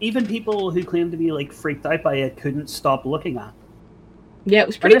even people who claim to be like freaked out by it couldn't stop looking at. Yeah, it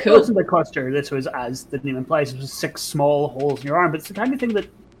was pretty cool. It wasn't a cluster. This was, as the name implies, it was 6 small holes in your arm. But it's the kind of thing that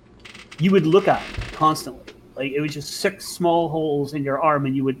you would look at constantly. Like it was just 6 small holes in your arm,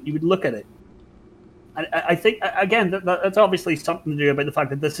 and you would look at it. And I think again that's obviously something to do about the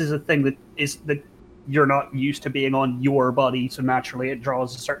fact that this is a thing that you're not used to being on your body, so naturally it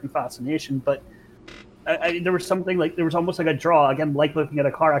draws a certain fascination. But there was something like there was almost like a draw again, like looking at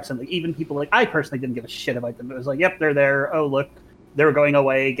a car accident. Like even people like I personally didn't give a shit about them. It was like, yep, they're there. Oh look, they're going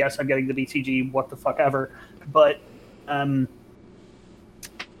away. Guess I'm getting the BCG. What the fuck ever. But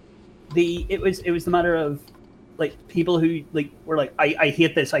it was the matter of like people who like were like I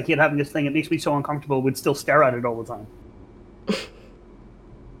hate this. I hate having this thing. It makes me so uncomfortable. Would still stare at it all the time.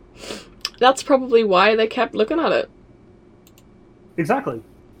 That's probably why they kept looking at it. Exactly.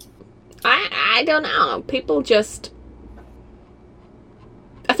 I don't know. People just...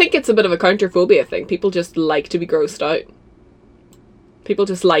 I think it's a bit of a counterphobia thing. People just like to be grossed out. People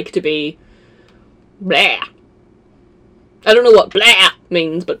just like to be... blah. I don't know what blah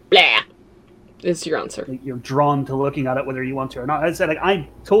means, but blah is your answer. Like you're drawn to looking at it whether you want to or not. As I said, like I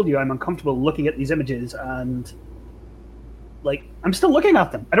told you I'm uncomfortable looking at these images, and Like, I'm still looking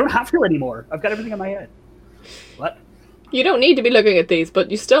at them. I don't have to anymore. I've got everything in my head. What? You don't need to be looking at these, but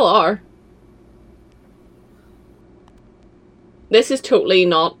you still are. This is totally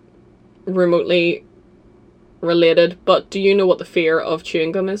not remotely related, but do you know what the fear of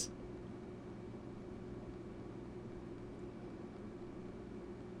chewing gum is?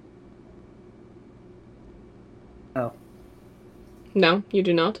 Oh. No, you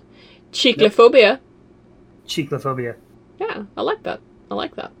do not. Cheeklophobia. Cheeklophobia. Yeah, I like that. I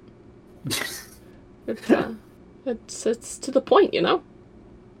like that. It's to the point, you know?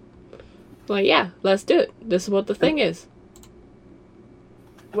 Like, yeah, let's do it. This is what the thing is.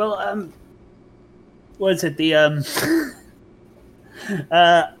 Well, what is it? The,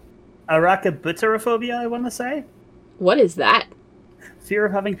 arachibutyrophobia, I want to say? What is that? Fear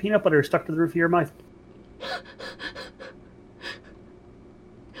of having peanut butter stuck to the roof of your mouth.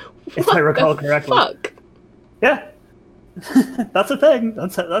 If I recall correctly. Fuck? Yeah. That's a thing.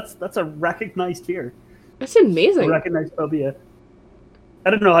 That's a recognized fear. That's amazing. A recognized phobia. I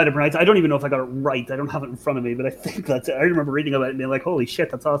don't know how to pronounce it. I don't even know if I got it right. I don't have it in front of me, but I think that's it. I remember reading about it and being like, holy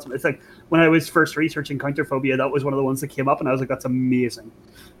shit, that's awesome. It's like, when I was first researching counterphobia, that was one of the ones that came up, and I was like, that's amazing.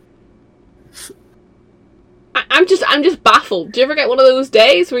 I'm just baffled. Do you ever get one of those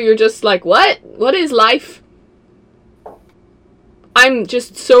days where you're just like, what? What is life? I'm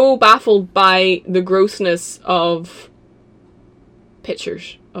just so baffled by the grossness of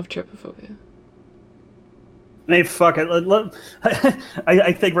pictures of trypophobia. Hey, fuck it.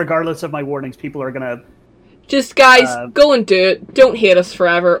 I think regardless of my warnings, people are gonna... Just, guys, go and do it. Don't hate us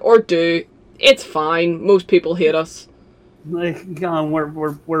forever, or do. It's fine. Most people hate us. Like, God, we're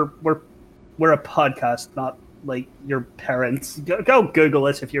a podcast, not like your parents. Go Google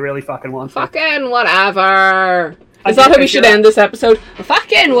this if you really fucking want to. Fucking whatever. Is that how we should end this episode?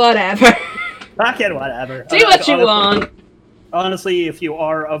 Fucking whatever. Fucking whatever. Do what you want. Honestly, if you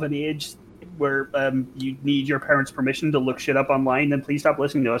are of an age where you need your parents' permission to look shit up online, then please stop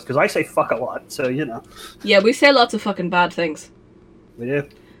listening to us, because I say fuck a lot, so, you know. Yeah, we say lots of fucking bad things. We do.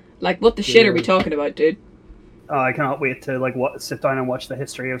 Like, what the shit are we talking about, dude? Oh, I cannot wait to sit down and watch The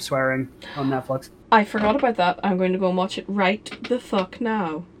History of Swearing on Netflix. I forgot about that. I'm going to go and watch it right the fuck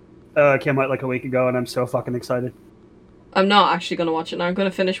now. It came out like a week ago, and I'm so fucking excited. I'm not actually going to watch it now. I'm going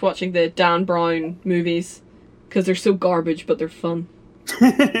to finish watching the Dan Brown movies, because they're so garbage, but they're fun.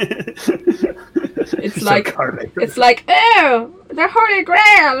 It's like, oh, the Holy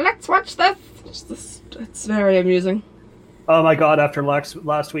Grail, let's watch this. It's very amusing. Oh my god, after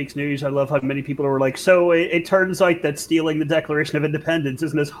last week's news, I love how many people were like, so it turns out that stealing the Declaration of Independence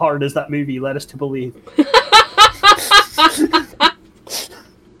isn't as hard as that movie led us to believe.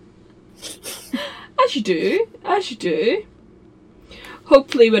 As you do. As you do.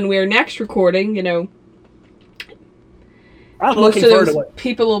 Hopefully when we're next recording, you know, most of those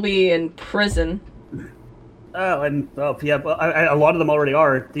people will be in prison. Oh, yeah, but a lot of them already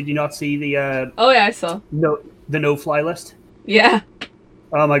are. Did you not see the... oh, yeah, I saw. The no-fly list? Yeah.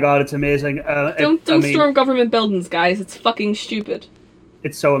 Oh my god, it's amazing. Don't storm government buildings, guys. It's fucking stupid.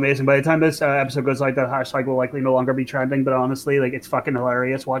 It's so amazing. By the time this episode goes out, that hashtag will likely no longer be trending, but honestly, like, it's fucking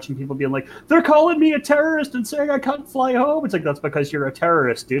hilarious watching people being like, they're calling me a terrorist and saying I can't fly home. It's like, that's because you're a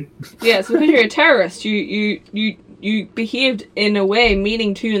terrorist, dude. Yeah, it's because you're a terrorist. You behaved in a way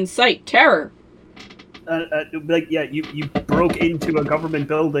meaning to incite terror. You broke into a government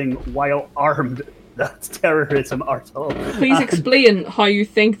building while armed. That's terrorism, Artol. Please explain how you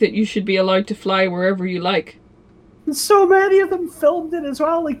think that you should be allowed to fly wherever you like. So many of them filmed it as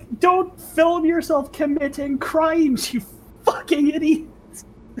well. Like, don't film yourself committing crimes, you fucking idiots.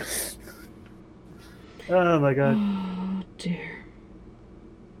 Oh my god. Oh dear.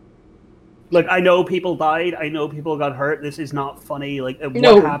 Look, I know people died. I know people got hurt. This is not funny. Like,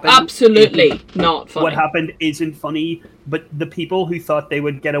 no, absolutely not funny. What happened isn't funny, but the people who thought they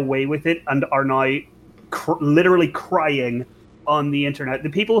would get away with it and are now literally crying on the internet, the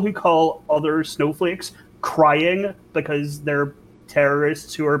people who call other snowflakes crying because they're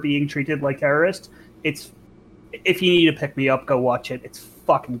terrorists who are being treated like terrorists, it's... If you need to pick me up, go watch it. It's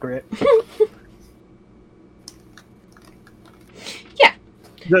fucking great.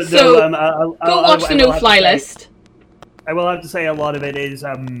 Go watch the no-fly list. I will have to say a lot of it is,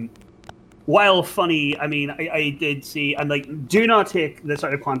 while funny, I mean, I did see, and like, do not take this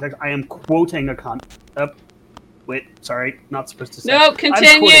out of context. I am quoting a wait, sorry, not supposed to say. No,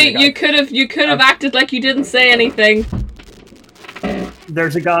 continue. You could have acted like you didn't say anything. There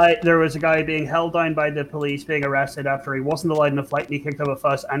was a guy being held down by the police, being arrested after he wasn't allowed in a flight, and he kicked up a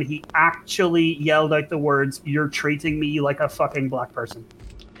fuss, and he actually yelled out the words, "You're treating me like a fucking black person."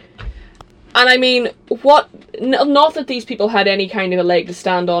 And I mean, what? Not that these people had any kind of a leg to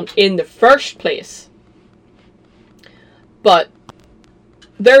stand on in the first place, but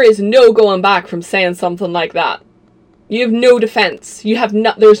there is no going back from saying something like that. You have no defense.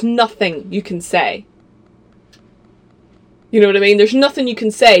 There's nothing you can say. You know what I mean? There's nothing you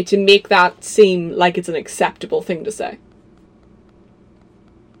can say to make that seem like it's an acceptable thing to say.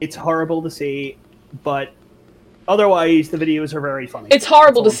 It's horrible to see, but otherwise the videos are very funny. It's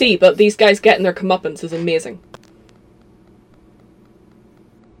horrible to see, but these guys getting their comeuppance is amazing.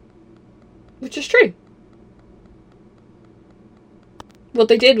 Which is true. What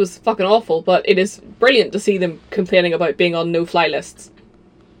they did was fucking awful, but it is brilliant to see them complaining about being on no-fly lists.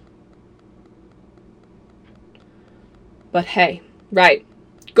 But hey, right.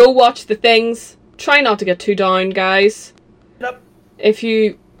 Go watch the things. Try not to get too down, guys. Yep. If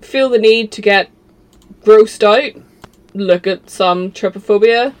you feel the need to get grossed out, look at some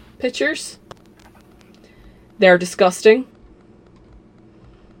trypophobia pictures. They're disgusting.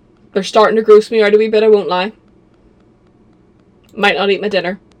 They're starting to gross me out a wee bit, I won't lie. Might not eat my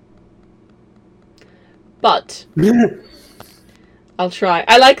dinner. But I'll try.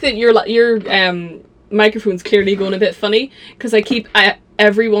 I like that your microphone's clearly going a bit funny, because I keep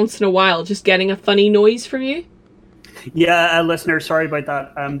every once in a while just getting a funny noise from you. Yeah, listeners, sorry about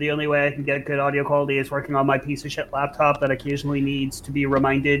that. The only way I can get good audio quality is working on my piece of shit laptop that occasionally needs to be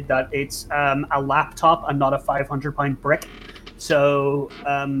reminded that it's a laptop and not a 500-pound brick. So,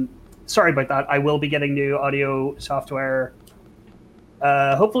 sorry about that. I will be getting new audio software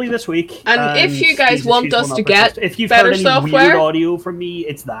hopefully this week. And if you guys want us to get if you've better heard any software, weird audio from me,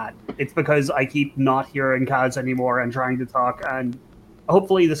 it's that. It's because I keep not hearing Kaz anymore and trying to talk, and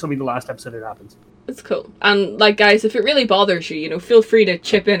hopefully this will be the last episode it happens. It's cool. And like, guys, if it really bothers you, you know, feel free to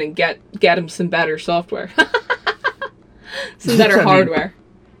chip in and get him some better software. Some better hardware.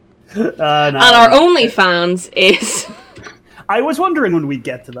 No, and our OnlyFans is I was wondering when we'd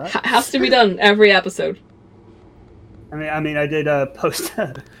get to that. Has to be done every episode. I mean, I did post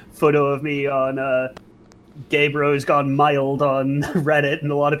a photo of me on Gay Bros Gone Mild on Reddit,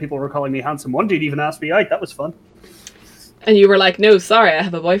 and a lot of people were calling me handsome. One dude even asked me out. That was fun. And you were like, no, sorry, I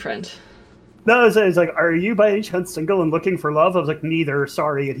have a boyfriend. No, it was like, are you by any chance single and looking for love? I was like, neither,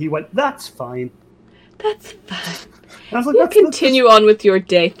 sorry. And he went, that's fine. That's fine. And I was like, We'll continue on with your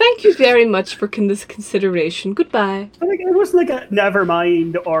day. Thank you very much for this consideration. Goodbye. It wasn't like a never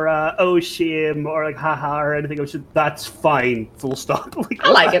mind or a oh shame or like haha or anything. It was just, that's fine, full stop. Like,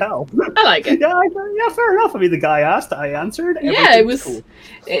 I like it. Hell? I like it. Yeah, fair enough. I mean, the guy asked, I answered. Yeah, it was cool.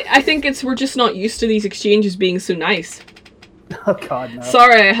 I think we're just not used to these exchanges being so nice. Oh god, no.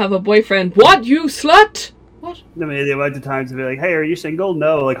 Sorry, I have a boyfriend. What, you slut? What? I mean, the amount of times to be like, hey, are you single?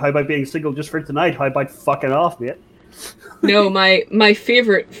 No. Like, how about being single just for tonight? How about fucking off, mate? No, my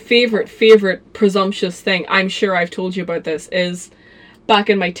favorite presumptuous thing, I'm sure I've told you about this, is back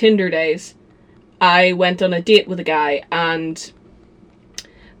in my Tinder days, I went on a date with a guy, and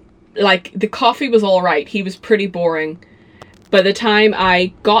like, the coffee was alright. He was pretty boring. By the time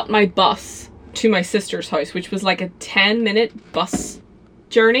I got my bus to my sister's house, which was like a 10-minute bus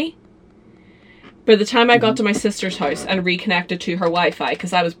journey, by the time I got to my sister's house and reconnected to her Wi-Fi,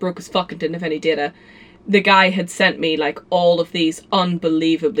 because I was broke as fuck and didn't have any data, the guy had sent me like all of these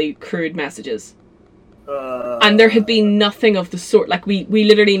unbelievably crude messages. And there had been nothing of the sort. Like, we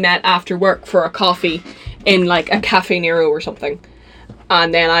literally met after work for a coffee in like a Cafe Nero or something.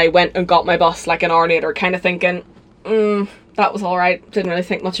 And then I went and got my bus like an hour later, kind of thinking, that was alright. Didn't really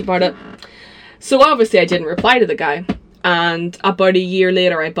think much about it. So obviously I didn't reply to the guy. And about a year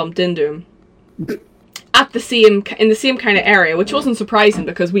later I bumped into him. In the same kind of area, which wasn't surprising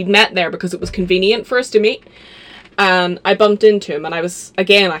because we'd met there because it was convenient for us to meet. And I bumped into him, and I was,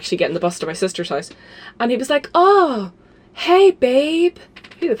 again, actually getting the bus to my sister's house. And he was like, oh, hey, babe.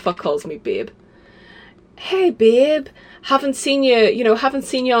 Who the fuck calls me babe? Hey, babe. Haven't seen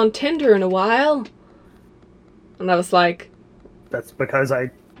you on Tinder in a while. And I was like... That's because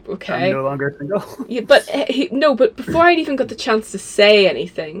I'm no longer single. Yeah, but before I'd even got the chance to say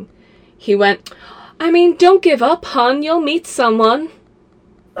anything, he went... I mean, don't give up, hon. You'll meet someone.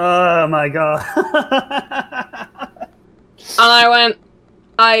 Oh my god. And I went,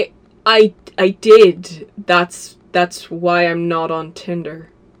 I did. That's why I'm not on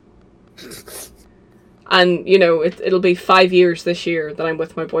Tinder. And, you know, it'll be 5 years this year that I'm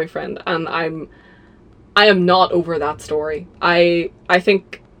with my boyfriend, and I am not over that story. I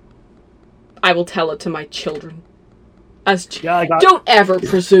think I will tell it to my children. Don't ever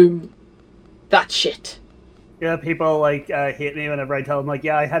presume that shit. Yeah, people like hate me whenever I tell them like,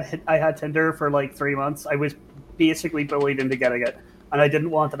 yeah, I had Tinder for like 3 months. I was basically bullied into getting it. and I didn't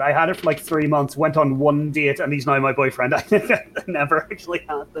want it. I had it for like 3 months, went on one date, and he's now my boyfriend. I never actually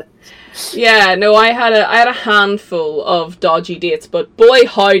had this. Yeah, no, I had a handful of dodgy dates, but boy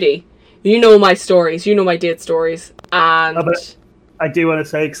howdy, you know my stories, you know my date stories, and But I do want to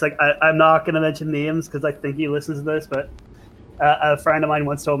say, because like I'm not going to mention names because I think he listens to this, but a friend of mine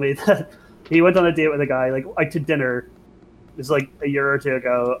once told me that he went on a date with a guy like to dinner. It was like a year or two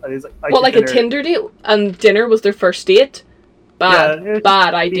ago. And he's like, what, like a Tinder date, and dinner was their first date? Bad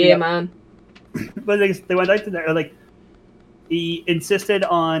idea, man. But they went out to dinner. Like he insisted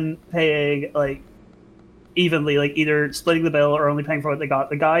on paying like evenly, like either splitting the bill or only paying for what they got.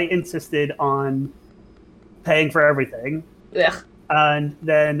 The guy insisted on paying for everything. Ugh. And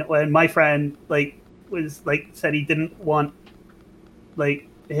then when my friend was said he didn't want like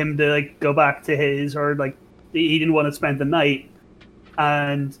him to like go back to his, or like he didn't want to spend the night,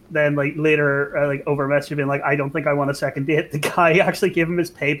 and then like later over message being like, I don't think I want a second date, the guy actually gave him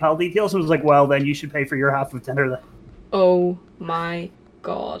his PayPal details and was like, well then you should pay for your half of dinner then. Oh my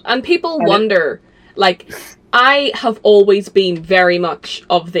god. And people wonder, like, I have always been very much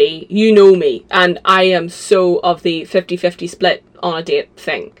of the, you know me, and I am so of the 50-50 split on a date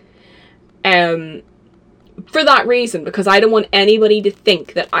thing. For that reason, because I don't want anybody to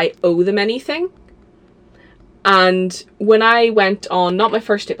think that I owe them anything. And when I went on, not my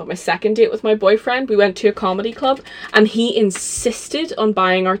first date, but my second date with my boyfriend, we went to a comedy club, and he insisted on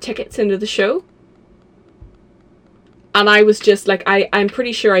buying our tickets into the show. And I was just like, I'm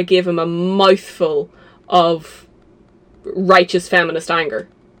pretty sure I gave him a mouthful of righteous feminist anger.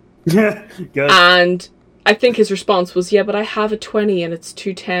 Good. And I think his response was, yeah, but I have a 20 and it's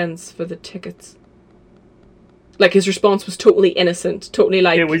 2 10s for the tickets. Like, his response was totally innocent, totally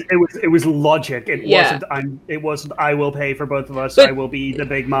like... It was logic. It wasn't I will pay for both of us, but I will be the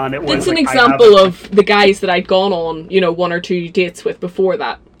big man. It's an example of the guys that I'd gone on, 1 or 2 dates with before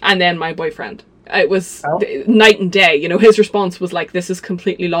that, and then my boyfriend. It was night and day. His response was like, this is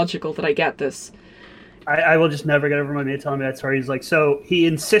completely logical that I get this. I will just never get over my mate telling me that story. He's like, so he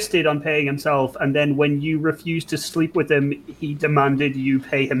insisted on paying himself, and then when you refused to sleep with him, he demanded you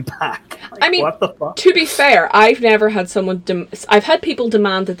pay him back. Like, I mean, what the fuck? To be fair, I've never had someone... I've had people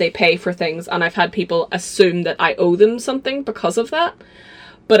demand that they pay for things, and I've had people assume that I owe them something because of that.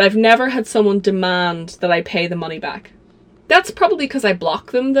 But I've never had someone demand that I pay the money back. That's probably because I block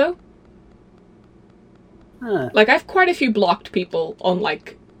them, though. Huh. Like, I've quite a few blocked people on,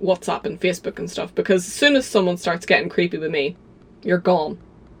 like, WhatsApp and Facebook and stuff, because as soon as someone starts getting creepy with me, you're gone.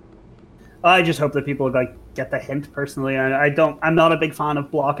 I just hope that people like get the hint personally, and I'm not a big fan of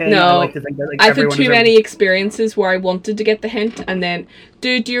blocking. No, I like to think that like, I've had too many experiences where I wanted to get the hint, and then,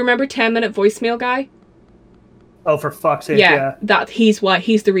 dude, do you remember 10-minute voicemail guy? Oh, for fuck's sake! Yeah,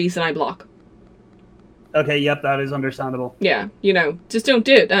 he's the reason I block. Okay, yep, that is understandable. Yeah, just don't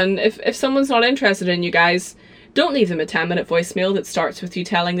do it. And if someone's not interested in you guys, don't leave them a 10-minute voicemail that starts with you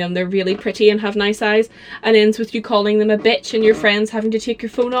telling them they're really pretty and have nice eyes, and ends with you calling them a bitch and your friends having to take your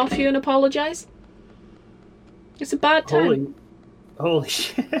phone off you and apologise. It's a bad time. Holy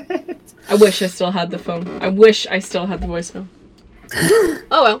shit. I wish I still had the phone. I wish I still had the voicemail.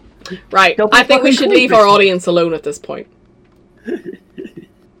 Oh well. Right. I think we should leave our audience alone at this point.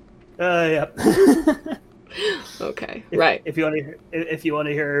 Yeah. Okay. Right. If you want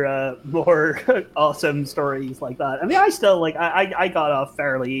to hear more awesome stories like that, I mean, I still I got off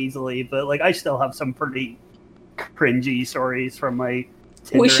fairly easily, but like I still have some pretty cringy stories from my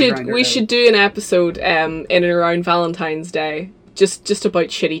Tinder we should do an episode in and around Valentine's Day, just about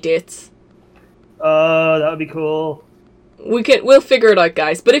shitty dates. That would be cool. We'll figure it out,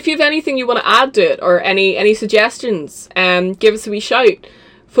 guys. But if you have anything you want to add to it, or any suggestions, give us a wee shout.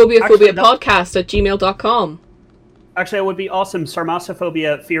 phobiaphobiapodcast@gmail.com. Actually, it would be awesome.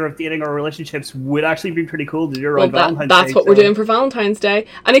 Sarmassophobia, fear of dating or relationships, would actually be pretty cool to do around Valentine's Day. That's what we're doing for Valentine's Day.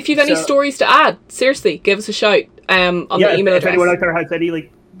 And if you've any stories to add, seriously, give us a shout on the email address. If anyone out there has any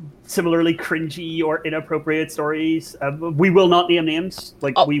like similarly cringy or inappropriate stories, we will not name names.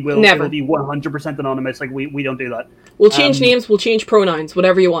 We will never. It'll be 100% anonymous. Like we don't do that. We'll change names. We'll change pronouns.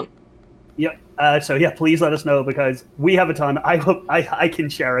 Whatever you want. Yeah. So please let us know, because we have a ton. I hope I can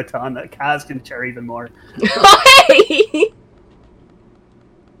share a ton. Kaz can share even more. Hey!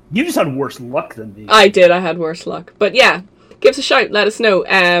 You just had worse luck than me. I did. I had worse luck. But yeah, give us a shout. Let us know.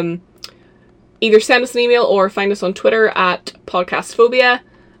 Either send us an email or find us on Twitter @podcastphobia.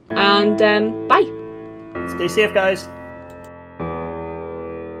 And bye. Stay safe, guys.